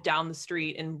lived down the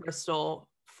street in Bristol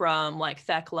from like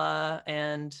Thekla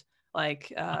and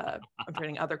like I'm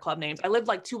forgetting other club names. I lived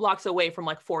like 2 blocks away from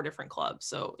like 4 different clubs,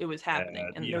 so it was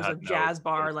happening. And there's a jazz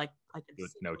bar like I could see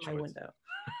no my choice. window.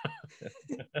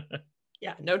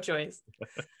 Yeah, no choice.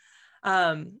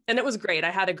 And it was great.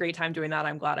 I had a great time doing that.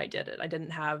 I'm glad I did it. I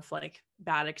didn't have like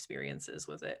bad experiences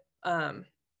with it. I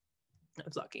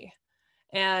was lucky.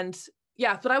 And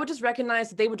yeah, but I would just recognize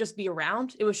that they would just be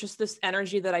around. It was just this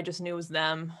energy that I just knew was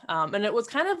them. And it was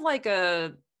kind of like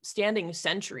a standing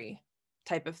sentry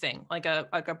type of thing, like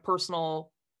a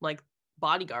personal like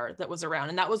bodyguard that was around.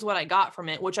 And that was what I got from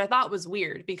it, which I thought was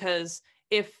weird because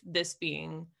if this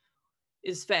being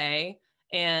is Fae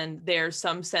and there's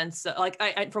some sense of, like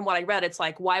I from what I read, it's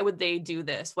like, why would they do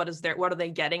this? What are they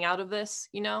getting out of this?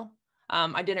 You know?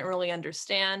 I didn't really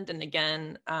understand. And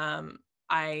again,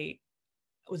 I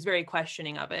was very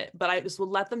questioning of it, but I just would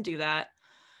let them do that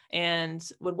and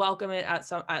would welcome it at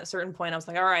a certain point. I was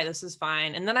like, all right, this is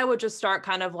fine. And then I would just start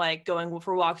kind of like going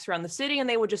for walks around the city, and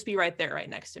they would just be right there, right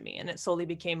next to me. And it slowly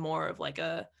became more of like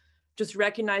just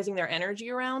recognizing their energy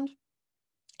around.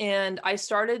 And I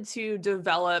started to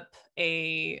develop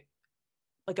a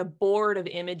board of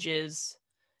images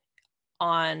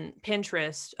on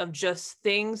Pinterest of just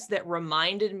things that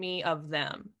reminded me of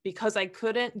them because I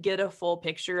couldn't get a full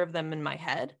picture of them in my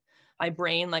head. My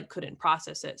brain like couldn't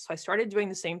process it. So I started doing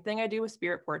the same thing I do with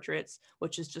spirit portraits,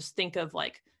 which is just think of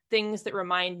like things that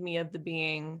remind me of the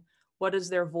being. What does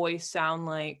their voice sound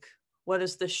like? What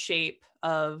is the shape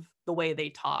of the way they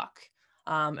talk?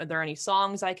 Are there any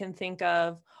songs I can think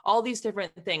of? All these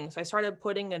different things. I started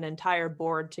putting an entire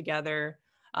board together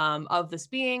of this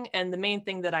being. And the main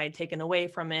thing that I had taken away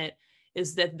from it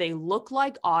is that they look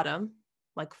like autumn,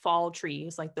 like fall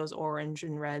trees, like those orange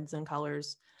and reds and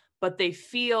colors, but they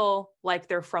feel like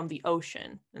they're from the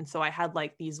ocean. And so I had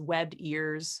like these webbed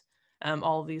ears,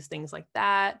 all of these things like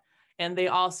that. And they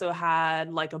also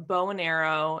had like a bow and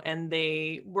arrow, and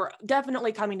they were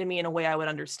definitely coming to me in a way I would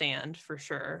understand for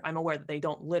sure. I'm aware that they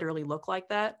don't literally look like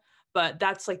that, but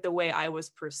that's like the way I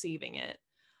was perceiving it.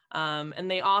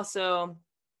 And they also,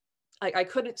 like I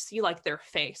couldn't see like their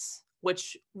face,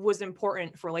 which was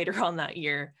important for later on that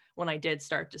year when I did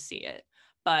start to see it.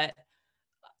 But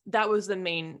that was the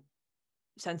main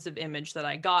sense of image that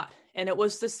I got. And it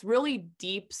was this really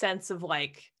deep sense of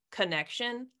like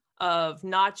connection of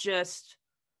not just,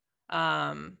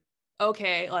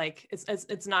 okay, like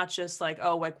it's not just like,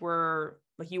 oh, like we're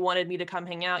like, you wanted me to come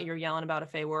hang out. You're yelling about a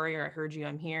Fae warrior. I heard you.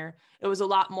 I'm here. It was a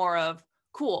lot more of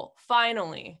cool.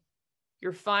 Finally,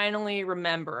 you're finally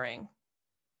remembering.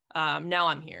 Now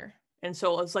I'm here. And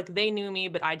so it's like they knew me,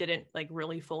 but I didn't like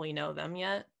really fully know them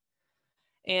yet.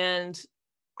 And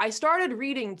I started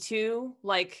reading too,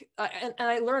 like, and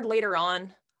I learned later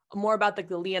on more about like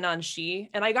the Lianan Shi,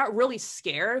 and I got really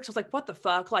scared because I was like, what the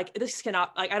fuck? Like, this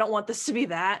cannot, like, I don't want this to be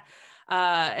that.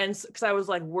 And because I was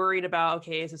like worried about,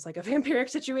 okay, is this like a vampiric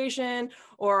situation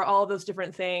or all those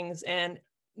different things? And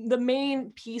the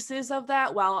main pieces of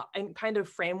that, while I'm kind of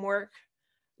framework,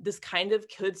 this kind of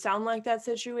could sound like that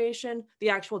situation, the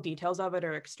actual details of it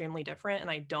are extremely different.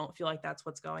 And I don't feel like that's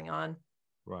what's going on.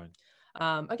 Right.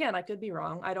 Again, I could be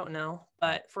wrong. I don't know.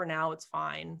 But for now, it's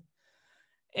fine.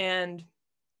 And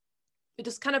it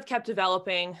just kind of kept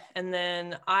developing. And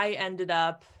then I ended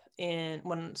up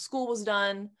when school was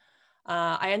done,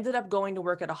 I ended up going to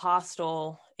work at a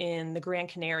hostel in the Gran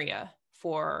Canaria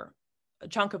for a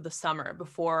chunk of the summer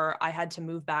before I had to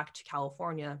move back to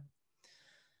California.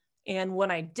 And when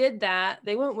I did that,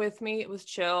 they went with me. It was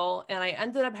chill. And I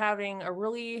ended up having a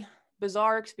really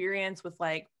bizarre experience with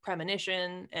like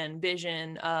premonition and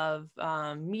vision of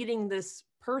meeting this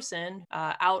person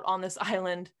out on this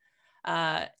island.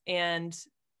 And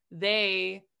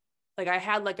they, like, I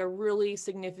had like a really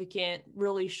significant,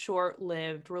 really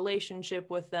short-lived relationship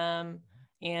with them.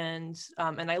 And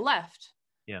I left.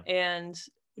 Yeah. And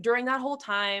during that whole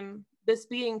time, this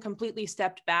being completely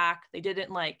stepped back. They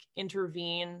didn't like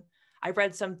intervene. I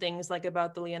read some things like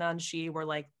about the liminality where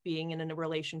like being in a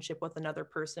relationship with another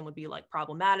person would be like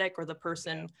problematic, or the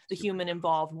person, the human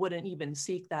involved wouldn't even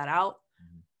seek that out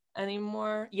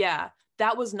anymore. Yeah,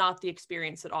 that was not the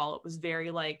experience at all. It was very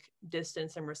like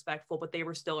distant and respectful, but they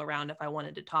were still around if I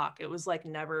wanted to talk. It was like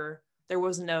never, there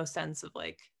was no sense of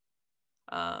like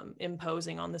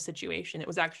imposing on the situation. It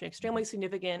was actually extremely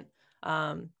significant,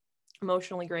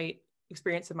 emotionally great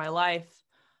experience of my life,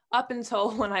 up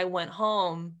until when I went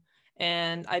home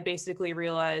and I basically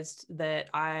realized that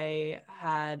I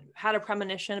had a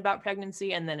premonition about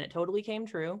pregnancy, and then it totally came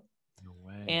true. No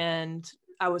way. And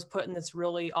I was put in this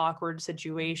really awkward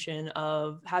situation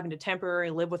of having to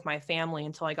temporarily live with my family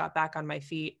until I got back on my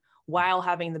feet, while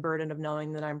having the burden of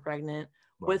knowing that I'm pregnant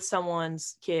with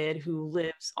someone's kid who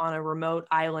lives on a remote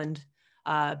island,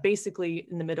 basically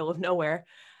in the middle of nowhere,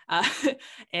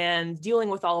 and dealing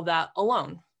with all of that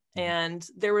alone. And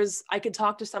I could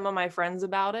talk to some of my friends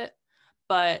about it,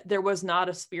 but there was not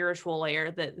a spiritual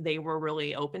layer that they were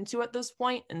really open to at this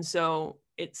point. And so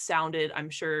it sounded, I'm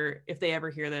sure if they ever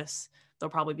hear this, they'll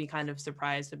probably be kind of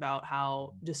surprised about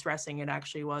how distressing it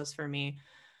actually was for me.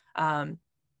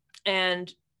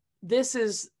 And this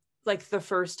is like the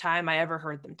first time I ever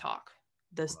heard them talk,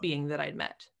 this being that I'd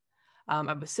met.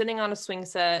 I was sitting on a swing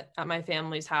set at my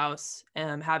family's house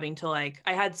and having to I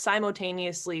had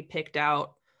simultaneously picked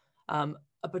out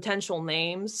a potential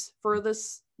names for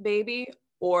this baby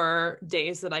or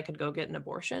days that I could go get an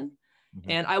abortion.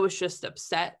 And I was just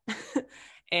upset.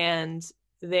 And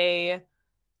they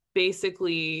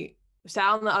basically sat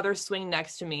on the other swing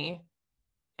next to me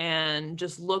and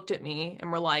just looked at me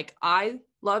and were like, I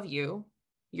love you.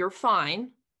 You're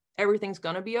fine. Everything's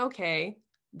going to be okay.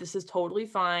 This is totally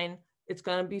fine. It's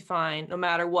going to be fine no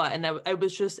matter what. And it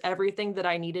was just everything that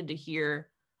I needed to hear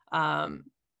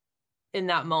in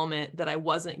that moment that I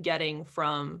wasn't getting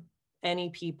from any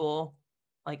people,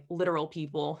 like literal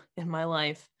people in my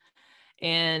life.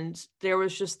 And there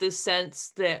was just this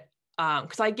sense that,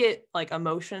 because I get like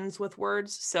emotions with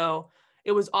words. So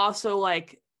it was also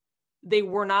like, they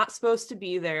were not supposed to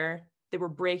be there. They were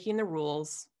breaking the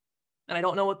rules. And I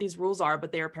don't know what these rules are,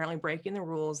 but they are apparently breaking the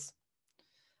rules.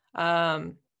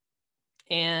 And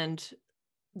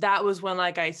that was when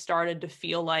like I started to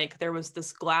feel like there was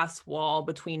this glass wall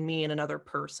between me and another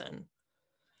person.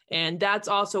 And that's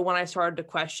also when I started to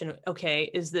question,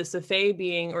 okay, is this a fae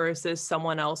being or is this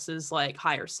someone else's like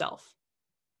higher self?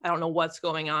 I don't know what's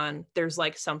going on. There's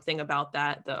like something about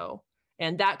that though.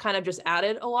 And that kind of just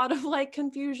added a lot of like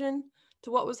confusion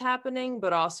to what was happening,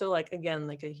 but also like, again,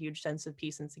 like a huge sense of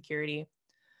peace and security.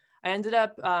 I ended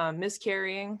up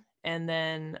miscarrying. And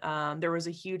then there was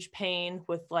a huge pain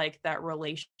with like that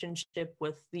relationship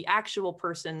with the actual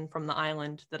person from the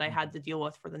island that I had to deal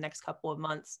with for the next couple of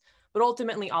months. But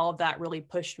ultimately, all of that really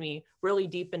pushed me really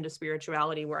deep into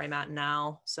spirituality where I'm at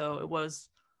now. So it was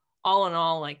all in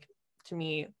all, like, to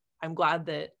me, I'm glad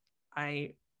that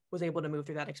I was able to move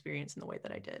through that experience in the way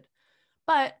that I did.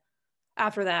 But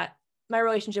after that, my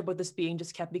relationship with this being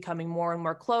just kept becoming more and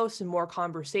more close and more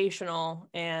conversational,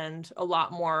 and a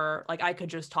lot more like I could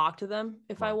just talk to them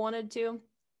if I wanted to.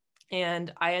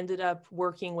 And I ended up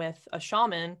working with a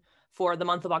shaman for the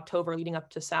month of October leading up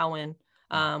to Samhain.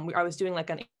 I was doing like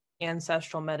an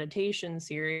ancestral meditation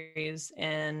series,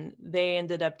 and they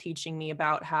ended up teaching me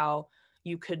about how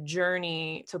you could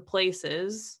journey to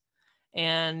places.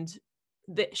 And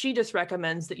she just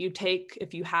recommends that you take,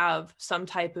 if you have some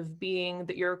type of being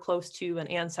that you're close to, an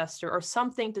ancestor or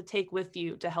something to take with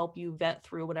you to help you vet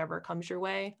through whatever comes your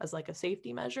way as like a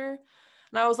safety measure.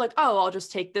 And I was like, oh, I'll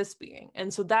just take this being.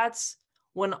 And so that's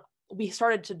when we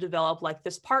started to develop like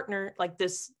this partner, like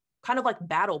this kind of like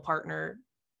battle partner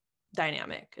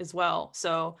dynamic as well.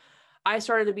 So I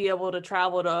started to be able to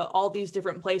travel to all these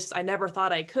different places I never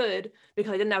thought I could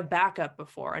because I didn't have backup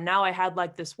before. And now I had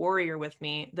like this warrior with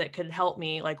me that could help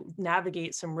me like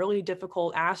navigate some really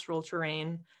difficult astral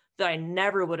terrain that I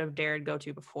never would have dared go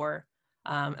to before.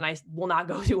 And I will not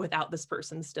go to without this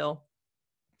person still.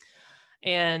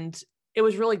 And it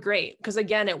was really great because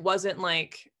again, it wasn't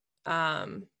like,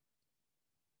 it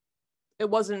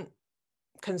wasn't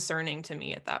concerning to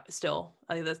me at that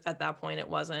point. It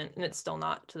wasn't, and it's still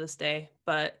not to this day,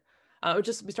 but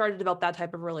we started to develop that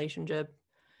type of relationship.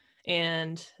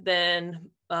 And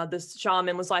then this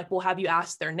shaman was like, well, have you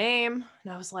asked their name?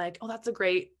 And I was like, oh, that's a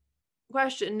great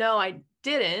question. No, I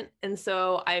didn't. And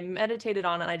so I meditated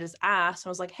on it. And I just asked, I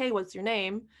was like, hey, what's your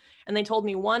name? And they told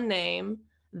me one name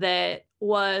that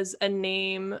was a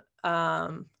name.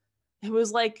 It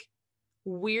was like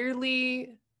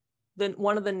weirdly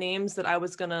one of the names that I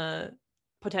was gonna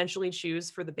potentially choose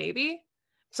for the baby,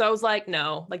 So I was like,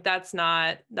 no, like that's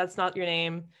not your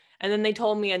name. And then they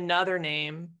told me another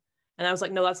name, and I was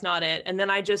like, no, that's not it. And then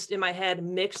I just in my head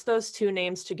mixed those two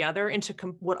names together into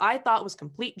what I thought was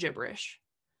complete gibberish.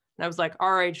 And I was like,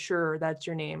 all right, sure, that's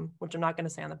your name, which I'm not going to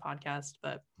say on the podcast,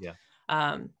 but Yeah.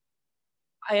 I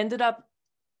ended up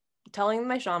telling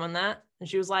my shaman that, and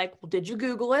she was like, well, did you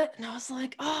Google it? And I was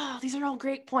like, oh, these are all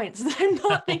great points that I'm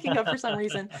not thinking of for some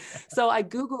reason. So I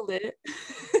Googled it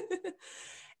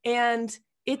and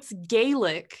it's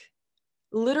Gaelic,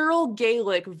 literal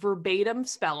Gaelic verbatim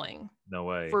spelling No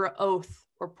way. for oath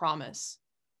or promise.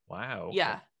 Wow. Okay.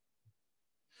 Yeah.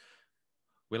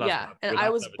 We'll And I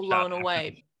was blown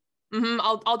away.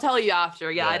 I'll tell you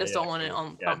after. Yeah, I just don't want it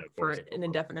for an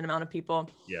indefinite amount of people.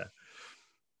 Yeah.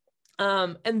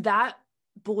 And that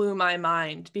blew my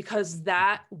mind, because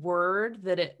that word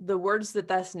the words that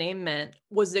this name meant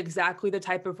was exactly the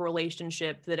type of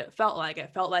relationship that it felt like.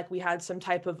 It felt like we had some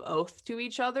type of oath to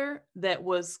each other that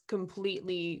was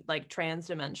completely like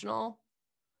transdimensional,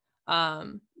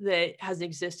 that has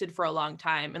existed for a long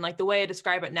time. And like the way I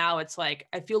describe it now, it's like,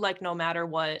 I feel like no matter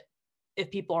what, if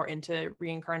people are into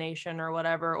reincarnation or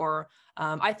whatever, or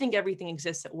I think everything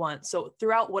exists at once. So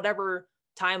throughout whatever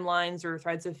timelines or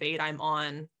threads of fate I'm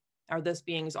on, or this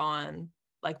being's on,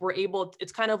 like we're able,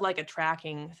 it's kind of like a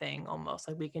tracking thing almost,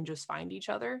 like we can just find each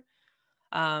other.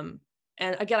 And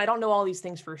again, I don't know all these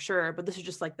things for sure, but this is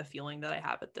just like the feeling that I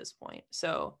have at this point.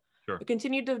 So Sure. it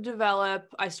continued to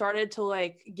develop. I started to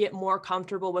like get more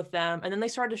comfortable with them, and then they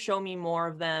started to show me more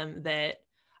of them that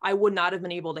I would not have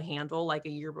been able to handle like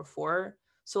a year before.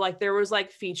 So like there was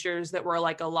like features that were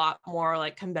like a lot more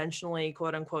like conventionally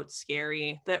quote unquote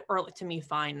scary that are to me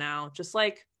fine now. Just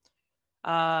like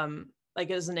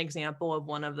as an example of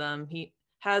one of them, he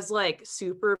has like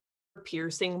super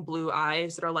piercing blue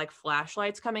eyes that are like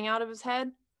flashlights coming out of his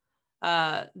head.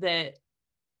 That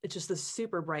it's just this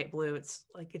super bright blue. It's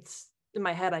like, it's in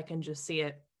my head, I can just see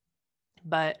it.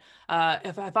 But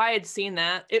if I had seen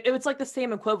that, it was like the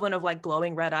same equivalent of like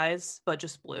glowing red eyes, but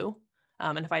just blue.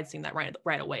 And if I'd seen that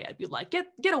right away, I'd be like,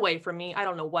 get away from me. I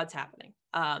don't know what's happening.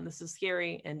 This is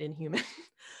scary and inhuman.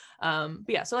 But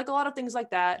yeah, so like a lot of things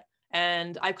like that.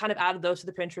 And I've kind of added those to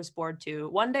the Pinterest board too.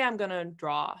 One day I'm going to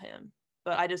draw him,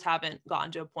 but I just haven't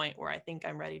gotten to a point where I think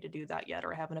I'm ready to do that yet,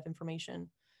 or I have enough information.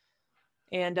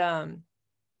 And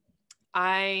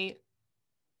I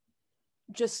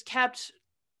just kept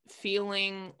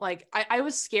feeling like I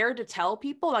was scared to tell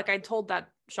people. Like I told that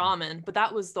shaman, but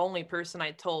that was the only person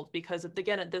I told, because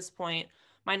again, at this point,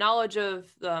 my knowledge of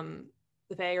the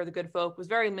Fae or the good folk was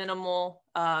very minimal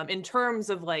in terms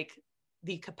of like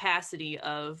the capacity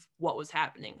of what was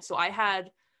happening. So I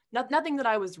had nothing that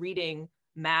I was reading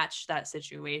matched that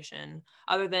situation,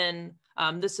 other than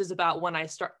this is about when I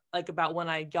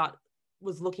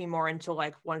was looking more into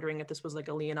like wondering if this was like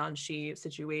a Leonon Shi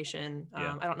situation.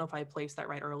 Yeah. I don't know if I placed that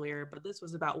right earlier, but this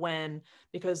was about when,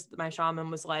 because my shaman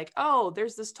was like, oh,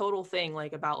 there's this total thing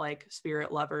like about like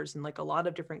spirit lovers and like a lot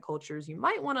of different cultures. You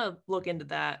might want to look into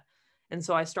that. And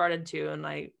so I started to, and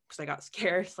because I got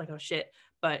scared, it's like, oh shit,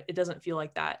 but it doesn't feel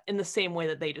like that in the same way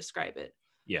that they describe it.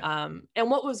 Yeah. And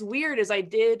what was weird is I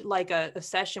did like a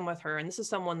session with her, and this is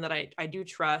someone that I do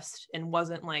trust and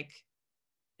wasn't like,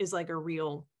 is like a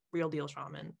real deal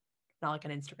shaman, not like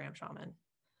an Instagram shaman.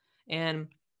 And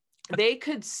they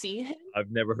could see him.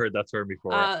 I've never heard that term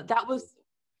before. That was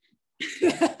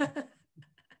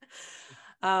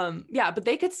but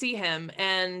they could see him.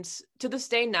 And to this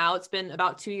day now, it's been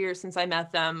about 2 years since I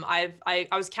met them. I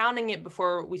was counting it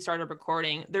before we started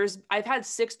recording. I've had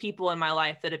 6 people in my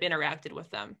life that have interacted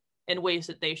with them in ways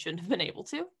that they shouldn't have been able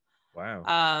to.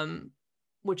 Wow.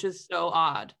 Which is so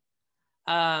odd.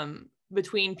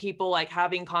 Between people like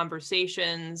having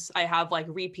conversations, I have like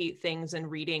repeat things in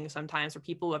reading sometimes where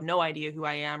people who have no idea who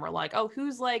I am are like, oh,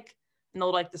 who's like, and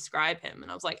they'll like describe him.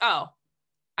 And I was like, oh,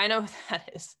 I know who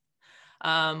that is.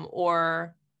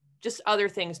 Or just other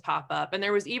things pop up. And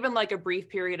there was even like a brief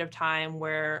period of time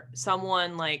where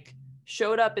someone like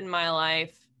showed up in my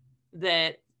life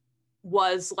that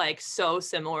was like so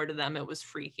similar to them. It was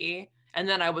freaky. And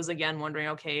then I was again wondering,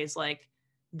 okay, is like,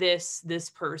 this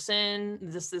person,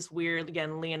 this weird,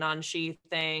 again, Leonon Shi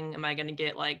thing, am I going to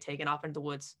get like taken off into the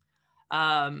woods?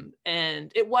 And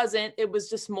it was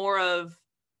just more of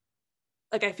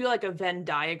like, I feel like a Venn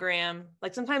diagram.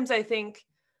 Like sometimes I think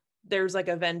there's like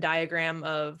a Venn diagram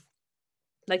of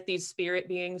like these spirit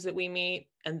beings that we meet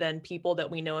and then people that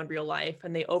we know in real life,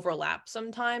 and they overlap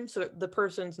sometimes. So the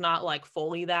person's not like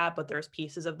fully that, but there's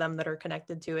pieces of them that are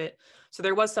connected to it. So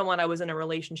there was someone I was in a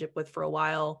relationship with for a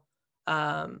while,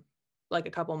 like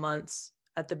a couple months,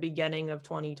 at the beginning of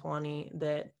 2020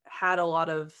 that had a lot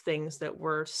of things that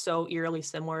were so eerily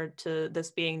similar to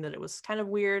this being that it was kind of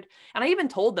weird. And I even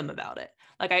told them about it.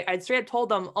 Like I'd straight up told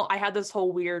them, oh, I had this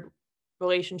whole weird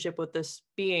relationship with this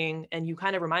being and you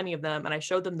kind of remind me of them. And I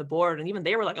showed them the board and even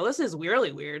they were like, oh, this is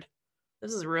really weird.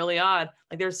 This is really odd.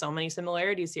 Like there's so many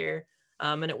similarities here.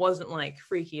 And it wasn't like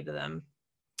freaky to them,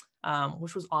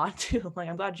 which was odd too. Like,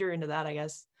 I'm glad you're into that, I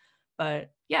guess.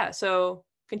 But yeah, so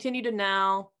continue to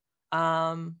now.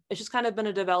 It's just kind of been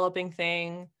a developing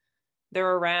thing.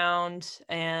 They're around.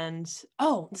 And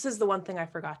oh, this is the one thing I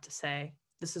forgot to say.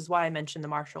 This is why I mentioned the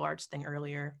martial arts thing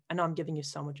earlier. I know I'm giving you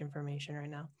so much information right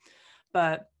now,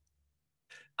 but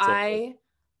I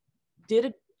did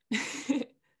a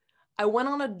I went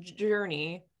on a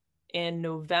journey in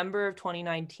November of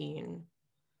 2019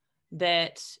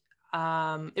 that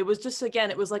it was just, again,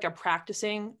 it was like a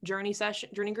practicing journey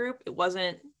group. It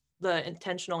wasn't the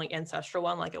intentionally ancestral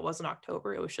one like it was in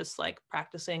October. It was just like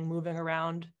practicing moving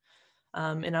around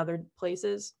in other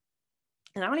places.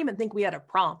 And I don't even think we had a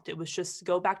prompt. It was just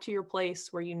go back to your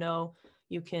place where you know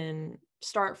you can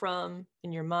start from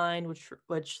in your mind,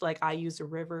 which like I use a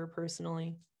river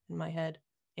personally in my head.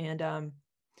 And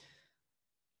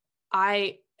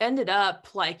I ended up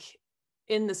like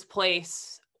in this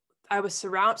place. I was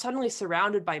suddenly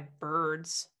surrounded by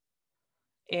birds,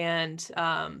 and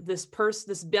this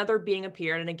other being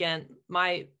appeared. And again,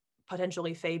 my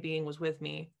potentially fae being was with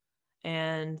me,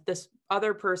 and this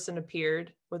other person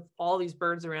appeared with all these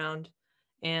birds around.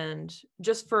 And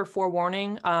just for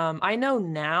forewarning, I know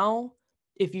now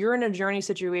if you're in a journey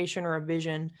situation or a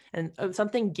vision and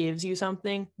something gives you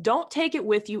something, don't take it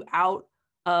with you out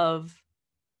of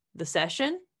the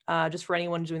session, just for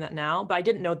anyone doing that now. But I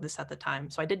didn't know this at the time,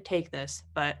 so I did take this.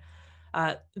 But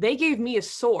they gave me a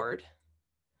sword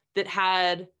that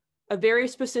had a very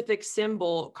specific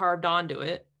symbol carved onto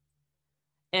it.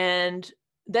 And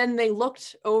then they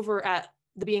looked over at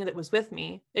the being that was with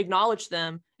me, acknowledged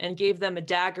them, and gave them a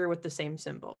dagger with the same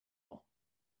symbol.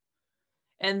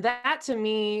 And that to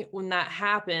me, when that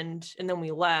happened, and then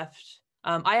we left,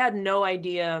 I had no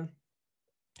idea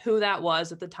who that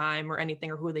was at the time or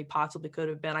anything, or who they possibly could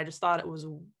have been. I just thought it was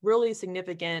really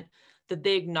significant that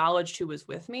they acknowledged who was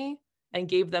with me and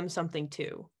gave them something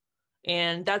too.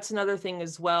 And that's another thing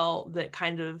as well that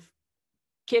kind of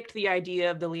kicked the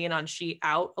idea of the Leonon sheet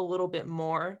out a little bit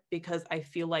more, because I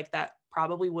feel like that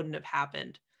probably wouldn't have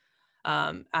happened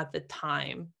at the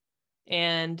time.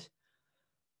 And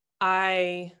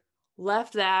I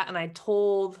left that and I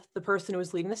told the person who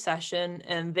was leading the session,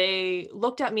 and they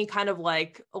looked at me kind of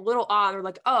like a little odd. They're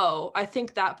like, oh, I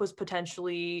think that was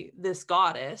potentially this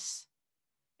goddess.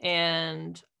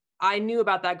 And I knew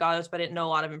about that goddess, but I didn't know a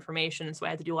lot of information. So I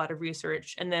had to do a lot of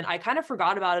research. And then I kind of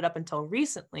forgot about it up until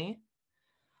recently.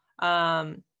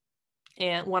 And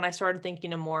when I started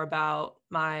thinking more about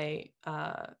my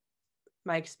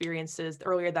experiences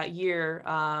earlier that year,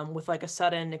 with like a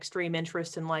sudden extreme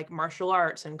interest in like martial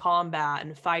arts and combat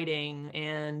and fighting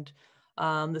and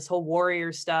this whole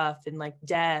warrior stuff and like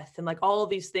death and like all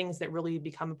of these things that really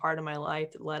become a part of my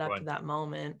life that led up to that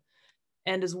moment.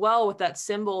 And as well with that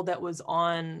symbol that was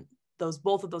on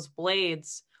both of those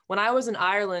blades, when I was in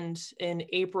Ireland in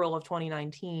April of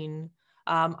 2019,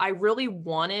 I really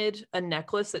wanted a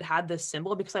necklace that had this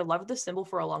symbol because I loved this symbol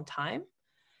for a long time.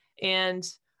 And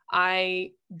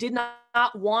I did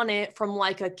not want it from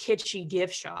like a kitschy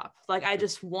gift shop. Like I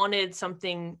just wanted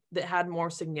something that had more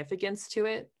significance to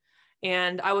it.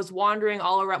 And I was wandering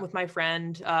all around with my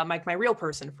friend, my real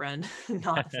person friend,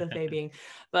 not the fae being,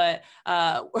 but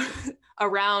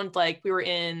around, like we were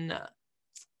in,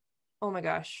 oh my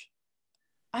gosh,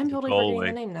 I'm totally forgetting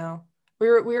the name now. We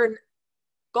were in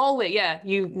Galway. Yeah,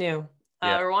 you knew.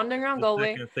 Yeah. We're wandering around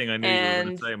Galway. The thing I knew you were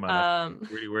going to say, man.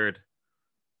 Really weird.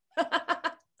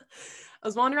 I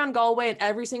was wandering around Galway, and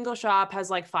every single shop has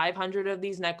like 500 of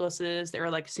these necklaces. They're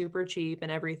like super cheap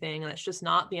and everything. And it's just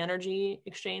not the energy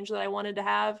exchange that I wanted to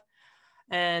have.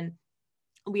 And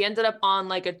we ended up on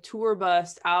like a tour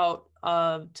bus out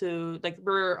to like,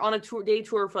 we're on a day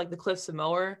tour for like the Cliffs of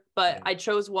Moher, but I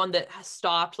chose one that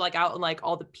stopped like out in like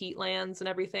all the peatlands and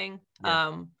everything.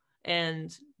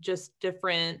 And just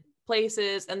different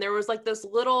places. And there was like this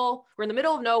we're in the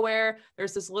middle of nowhere.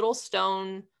 There's this little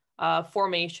stone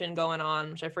formation going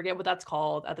on, which I forget what that's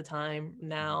called at the time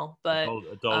now, but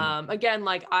again,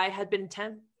 like I had been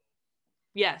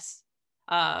yes.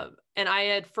 And I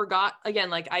had forgot, again,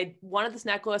 like I wanted this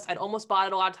necklace. I'd almost bought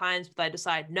it a lot of times, but I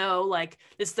decided, no, like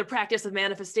this is the practice of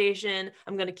manifestation.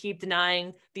 I'm going to keep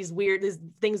denying these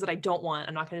things that I don't want.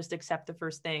 I'm not going to just accept the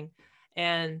first thing.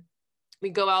 And we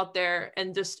go out there,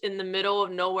 and just in the middle of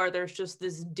nowhere, there's just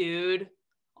this dude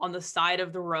on the side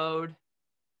of the road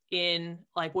in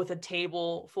like with a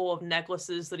table full of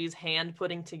necklaces that he's hand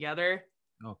putting together.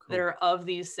 Oh, cool. That are of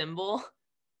these symbol.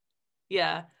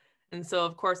 Yeah. And so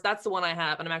of course that's the one I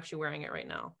have, and I'm actually wearing it right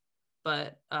now.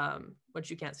 But which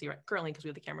you can't see right currently because we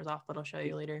have the cameras off, but I'll show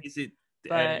you later. Is it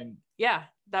but yeah,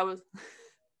 that was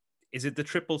is it the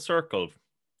triple circle,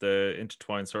 the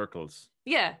intertwined circles?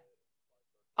 Yeah.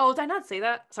 Oh, did I not say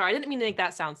that? Sorry, I didn't mean to make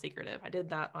that sound secretive. I did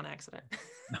that on accident.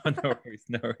 No worries,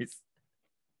 no worries.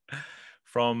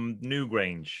 From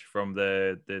Newgrange, from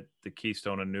the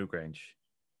keystone in Newgrange.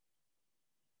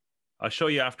 I'll show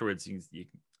you afterwards.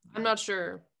 I'm not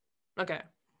sure. Okay.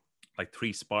 Like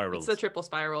 3 spirals. It's the triple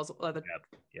spirals.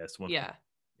 Yes. One. Yeah.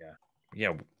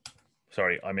 Yeah.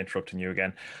 Sorry, I'm interrupting you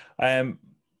again.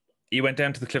 You went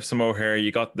down to the Cliffs of Moher.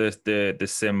 You got the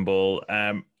symbol.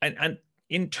 And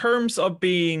in terms of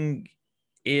being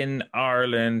in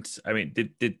Ireland, I mean, did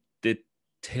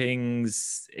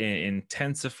things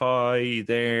intensify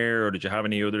there, or did you have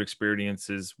any other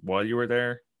experiences while you were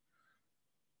there?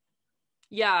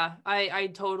 Yeah, I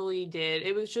totally did.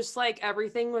 It was just like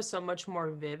everything was so much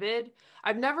more vivid.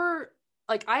 I've never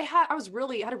like I had a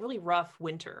really rough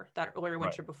winter, that earlier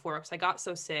winter before, because I got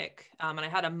so sick. And I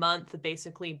had a month of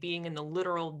basically being in the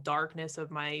literal darkness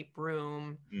of my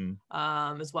room,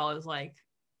 as well as like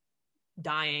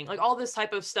dying, like all this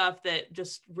type of stuff that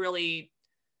just really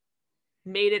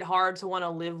made it hard to want to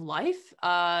live life.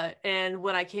 And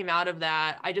when I came out of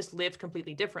that, I just lived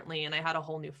completely differently, and I had a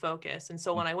whole new focus. And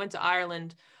so when I went to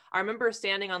Ireland, I remember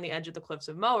standing on the edge of the Cliffs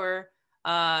of Moher.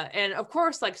 And of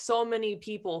course, like so many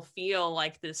people feel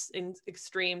like this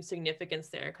extreme significance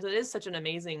there, because it is such an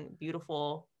amazing,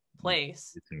 beautiful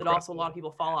place that also a lot of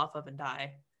people fall off of and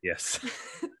die. Yes.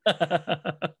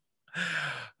 But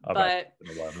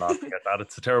I'm laughing at that.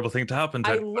 It's a terrible thing to happen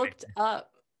to I looked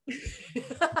up.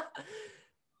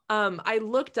 I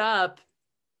looked up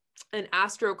an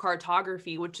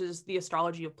astrocartography, which is the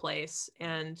astrology of place,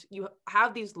 and you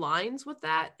have these lines with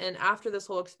that. And after this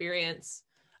whole experience,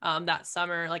 that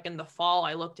summer, like in the fall,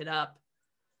 I looked it up,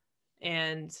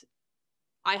 and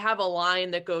I have a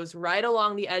line that goes right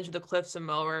along the edge of the Cliffs of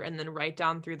Moher and then right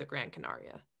down through the Gran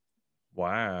Canaria.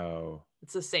 Wow.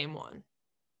 It's the same one.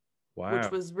 Wow.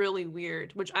 Which was really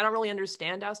weird, which I don't really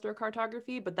understand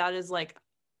astrocartography, but that is like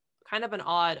kind of an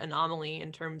odd anomaly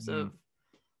in terms of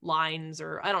lines,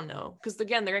 or I don't know, because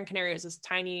again, the Gran Canaria is this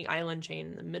tiny island chain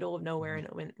in the middle of nowhere, and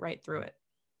it went right through it.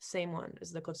 Same one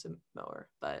as the Cliffs of Moher.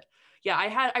 But yeah,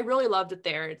 I really loved it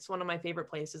there. It's one of my favorite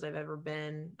places I've ever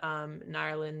been, in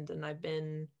Ireland, and I've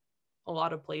been a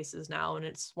lot of places now, and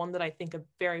it's one that I think of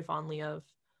very fondly of,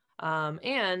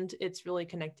 and it's really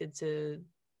connected to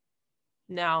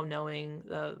now knowing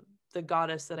the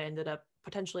goddess that I ended up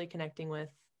potentially connecting with,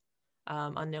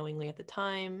 unknowingly at the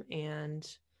time, and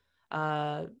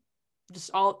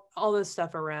just all this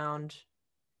stuff around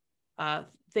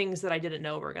things that I didn't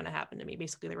know were going to happen to me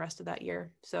basically the rest of that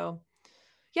year. So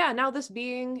yeah, now this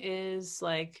being is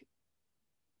like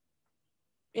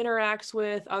interacts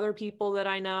with other people that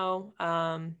I know.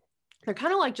 They're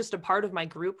kind of like just a part of my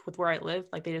group with where I live.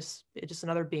 Like it's just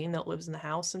another being that lives in the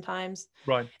house sometimes.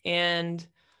 Right. And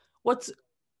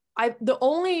the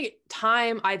only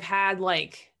time I've had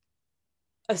like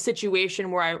a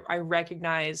situation where I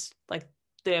recognize like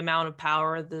the amount of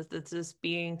power that this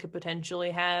being could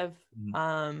potentially have.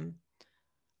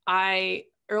 I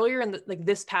earlier in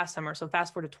this past summer, so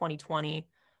fast forward to 2020,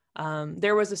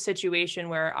 there was a situation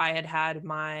where I had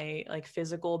my like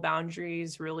physical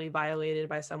boundaries really violated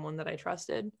by someone that I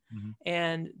trusted,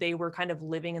 and they were kind of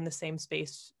living in the same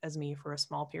space as me for a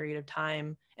small period of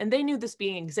time, and they knew this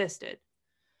being existed.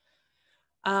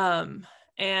 And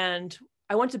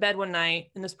I went to bed one night,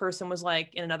 and this person was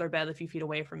like in another bed a few feet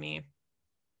away from me.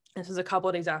 This was a couple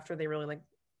of days after they really like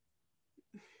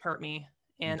hurt me,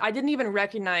 and I didn't even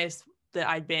recognize that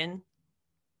I'd been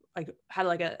like had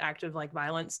like an act of like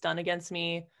violence done against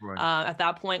me at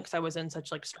that point, because I was in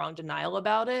such like strong denial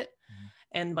about it,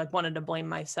 and like wanted to blame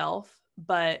myself.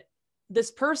 But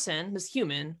this person, this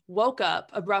human, woke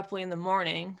up abruptly in the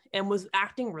morning and was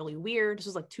acting really weird. This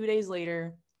was like 2 days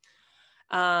later.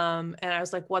 And I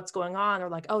was like, what's going on? They're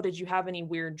like, oh, did you have any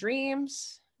weird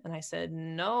dreams? And I said,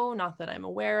 no, not that I'm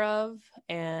aware of.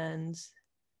 And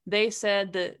they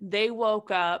said that they woke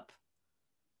up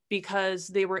because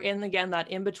they were in, again,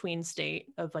 that in-between state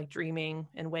of like dreaming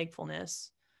and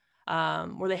wakefulness,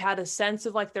 where they had a sense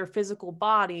of like their physical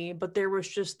body, but there was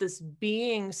just this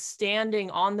being standing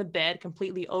on the bed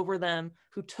completely over them,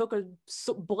 who took a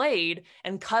blade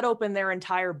and cut open their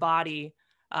entire body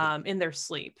in their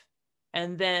sleep.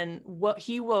 And then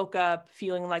he woke up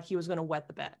feeling like he was going to wet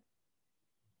the bed.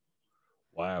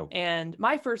 Wow. And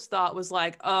my first thought was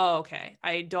like, oh, okay,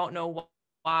 I don't know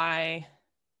why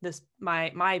this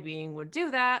my being would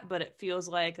do that, but it feels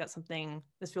like that's something,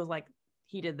 this feels like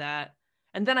he did that.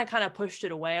 And then I kind of pushed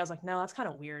it away. I was like, no, that's kind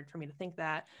of weird for me to think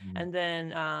that. Mm. And then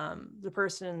the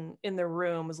person in the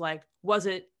room was like, was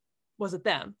it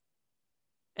them?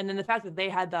 And then the fact that they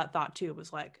had that thought too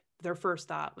was like, their first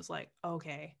thought was like,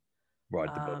 okay,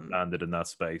 Right, they both landed in that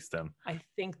space then. I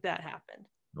think that happened.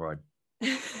 Right.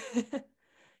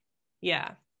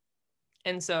 Yeah.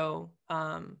 And so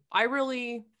I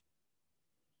really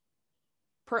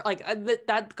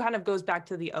that kind of goes back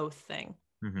to the oath thing.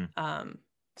 Mm-hmm.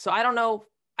 So I don't know.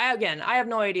 I have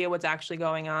no idea what's actually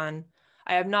going on.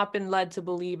 I have not been led to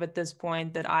believe at this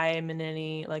point that I am in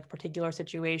any like particular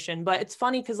situation. But it's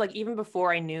funny because like even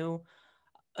before I knew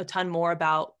a ton more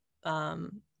about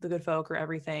the good folk or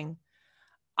everything,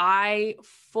 I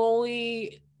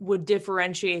fully would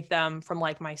differentiate them from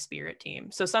like my spirit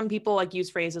team. So some people like use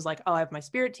phrases like, oh, I have my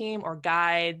spirit team or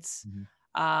guides,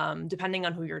 depending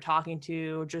on who you're talking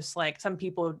to. Just like some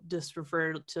people just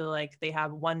refer to like they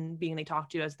have one being they talk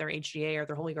to as their HGA or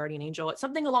their holy guardian angel. It's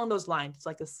something along those lines. It's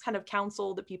like this kind of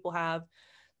council that people have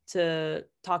to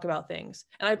talk about things.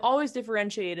 And I've always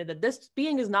differentiated that this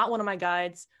being is not one of my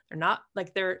guides. They're not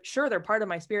like, they're part of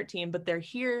my spirit team, but they're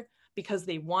here because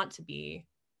they want to be.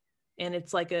 And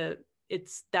it's like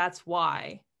that's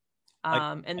why.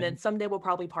 And then someday we'll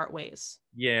probably part ways.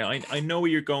 Yeah, I know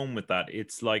where you're going with that.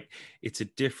 It's like it's a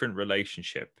different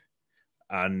relationship,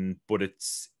 but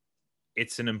it's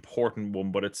an important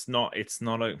one, but it's not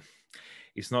a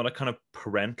kind of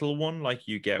parental one like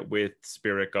you get with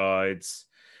spirit guides,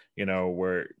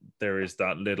 where there is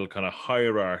that little kind of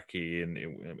hierarchy and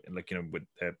like with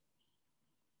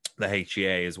the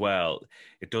HEA as well.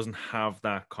 It doesn't have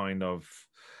that kind of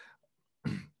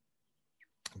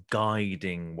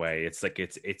guiding way. It's like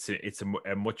it's a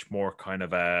much more kind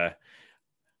of a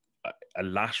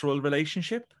lateral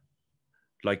relationship.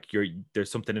 Like there's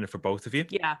something in it for both of you.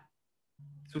 Yeah.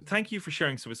 So thank you for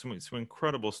sharing some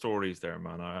incredible stories there,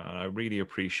 man. I really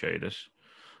appreciate it.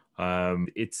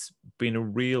 It's been a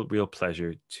real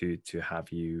pleasure to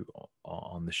have you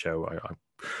on the show. I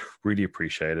really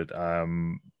appreciate it.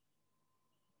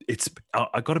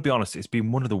 I got to be honest, it's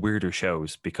been one of the weirder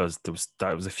shows because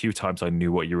that was a few times I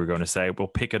knew what you were going to say. We'll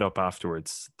pick it up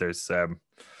afterwards. I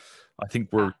think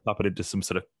we're tapping into some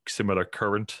sort of similar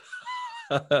current.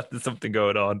 There's something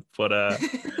going on,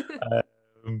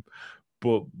 um,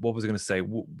 but what was I going to say?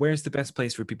 Where's the best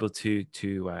place for people to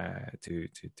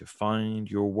find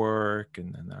your work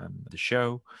and the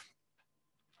show?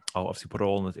 I'll obviously put it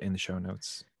all in the show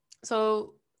notes.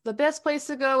 So the best place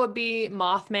to go would be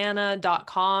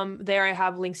mothmana.com. There I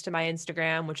have links to my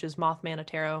Instagram, which is mothmana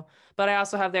tarot. But I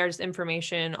also have there just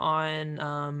information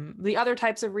on the other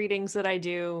types of readings that I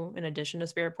do in addition to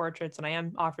spirit portraits. And I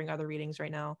am offering other readings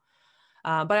right now.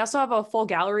 But I also have a full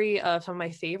gallery of some of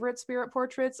my favorite spirit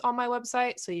portraits on my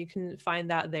website. So you can find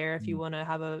that there if you want to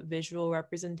have a visual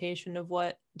representation of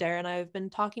what Dara and I have been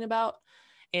talking about.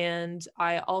 And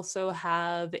I also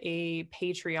have a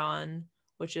Patreon,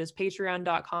 which is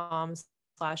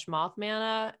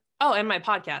patreon.com/mothmana. Oh, and my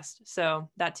podcast. So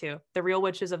that too. The Real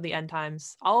Witches of the End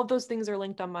Times. All of those things are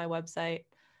linked on my website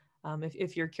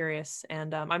if you're curious.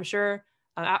 And I'm sure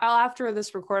after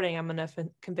this recording, I'm going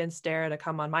to convince Dara to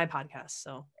come on my podcast.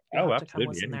 So you'll have to come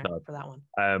listen there for that one.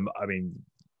 I mean,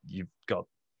 you've got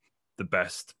the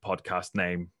best podcast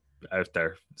name out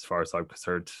there as far as I'm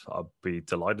concerned. I'll be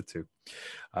delighted to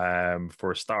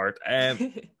for a start.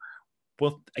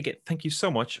 Well, again, thank you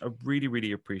so much. I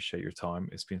really appreciate your time.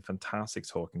 It's been fantastic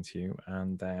talking to you,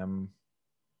 and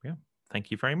yeah,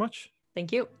 thank you very much.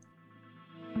 Thank you.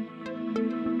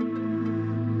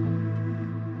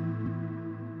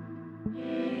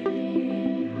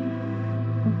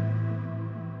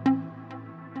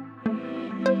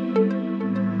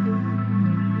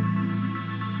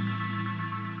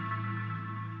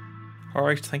 All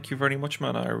right, thank you very much,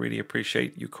 man. I really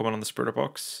appreciate you coming on the Spirit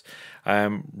Box.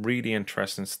 Really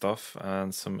interesting stuff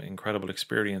and some incredible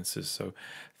experiences. So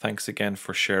thanks again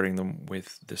for sharing them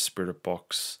with the Spirit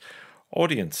Box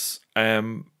audience.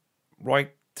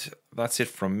 Right, that's it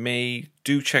from me.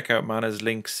 Do check out Mana's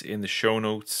links in the show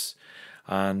notes,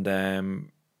 and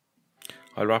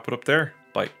I'll wrap it up there.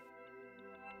 Bye.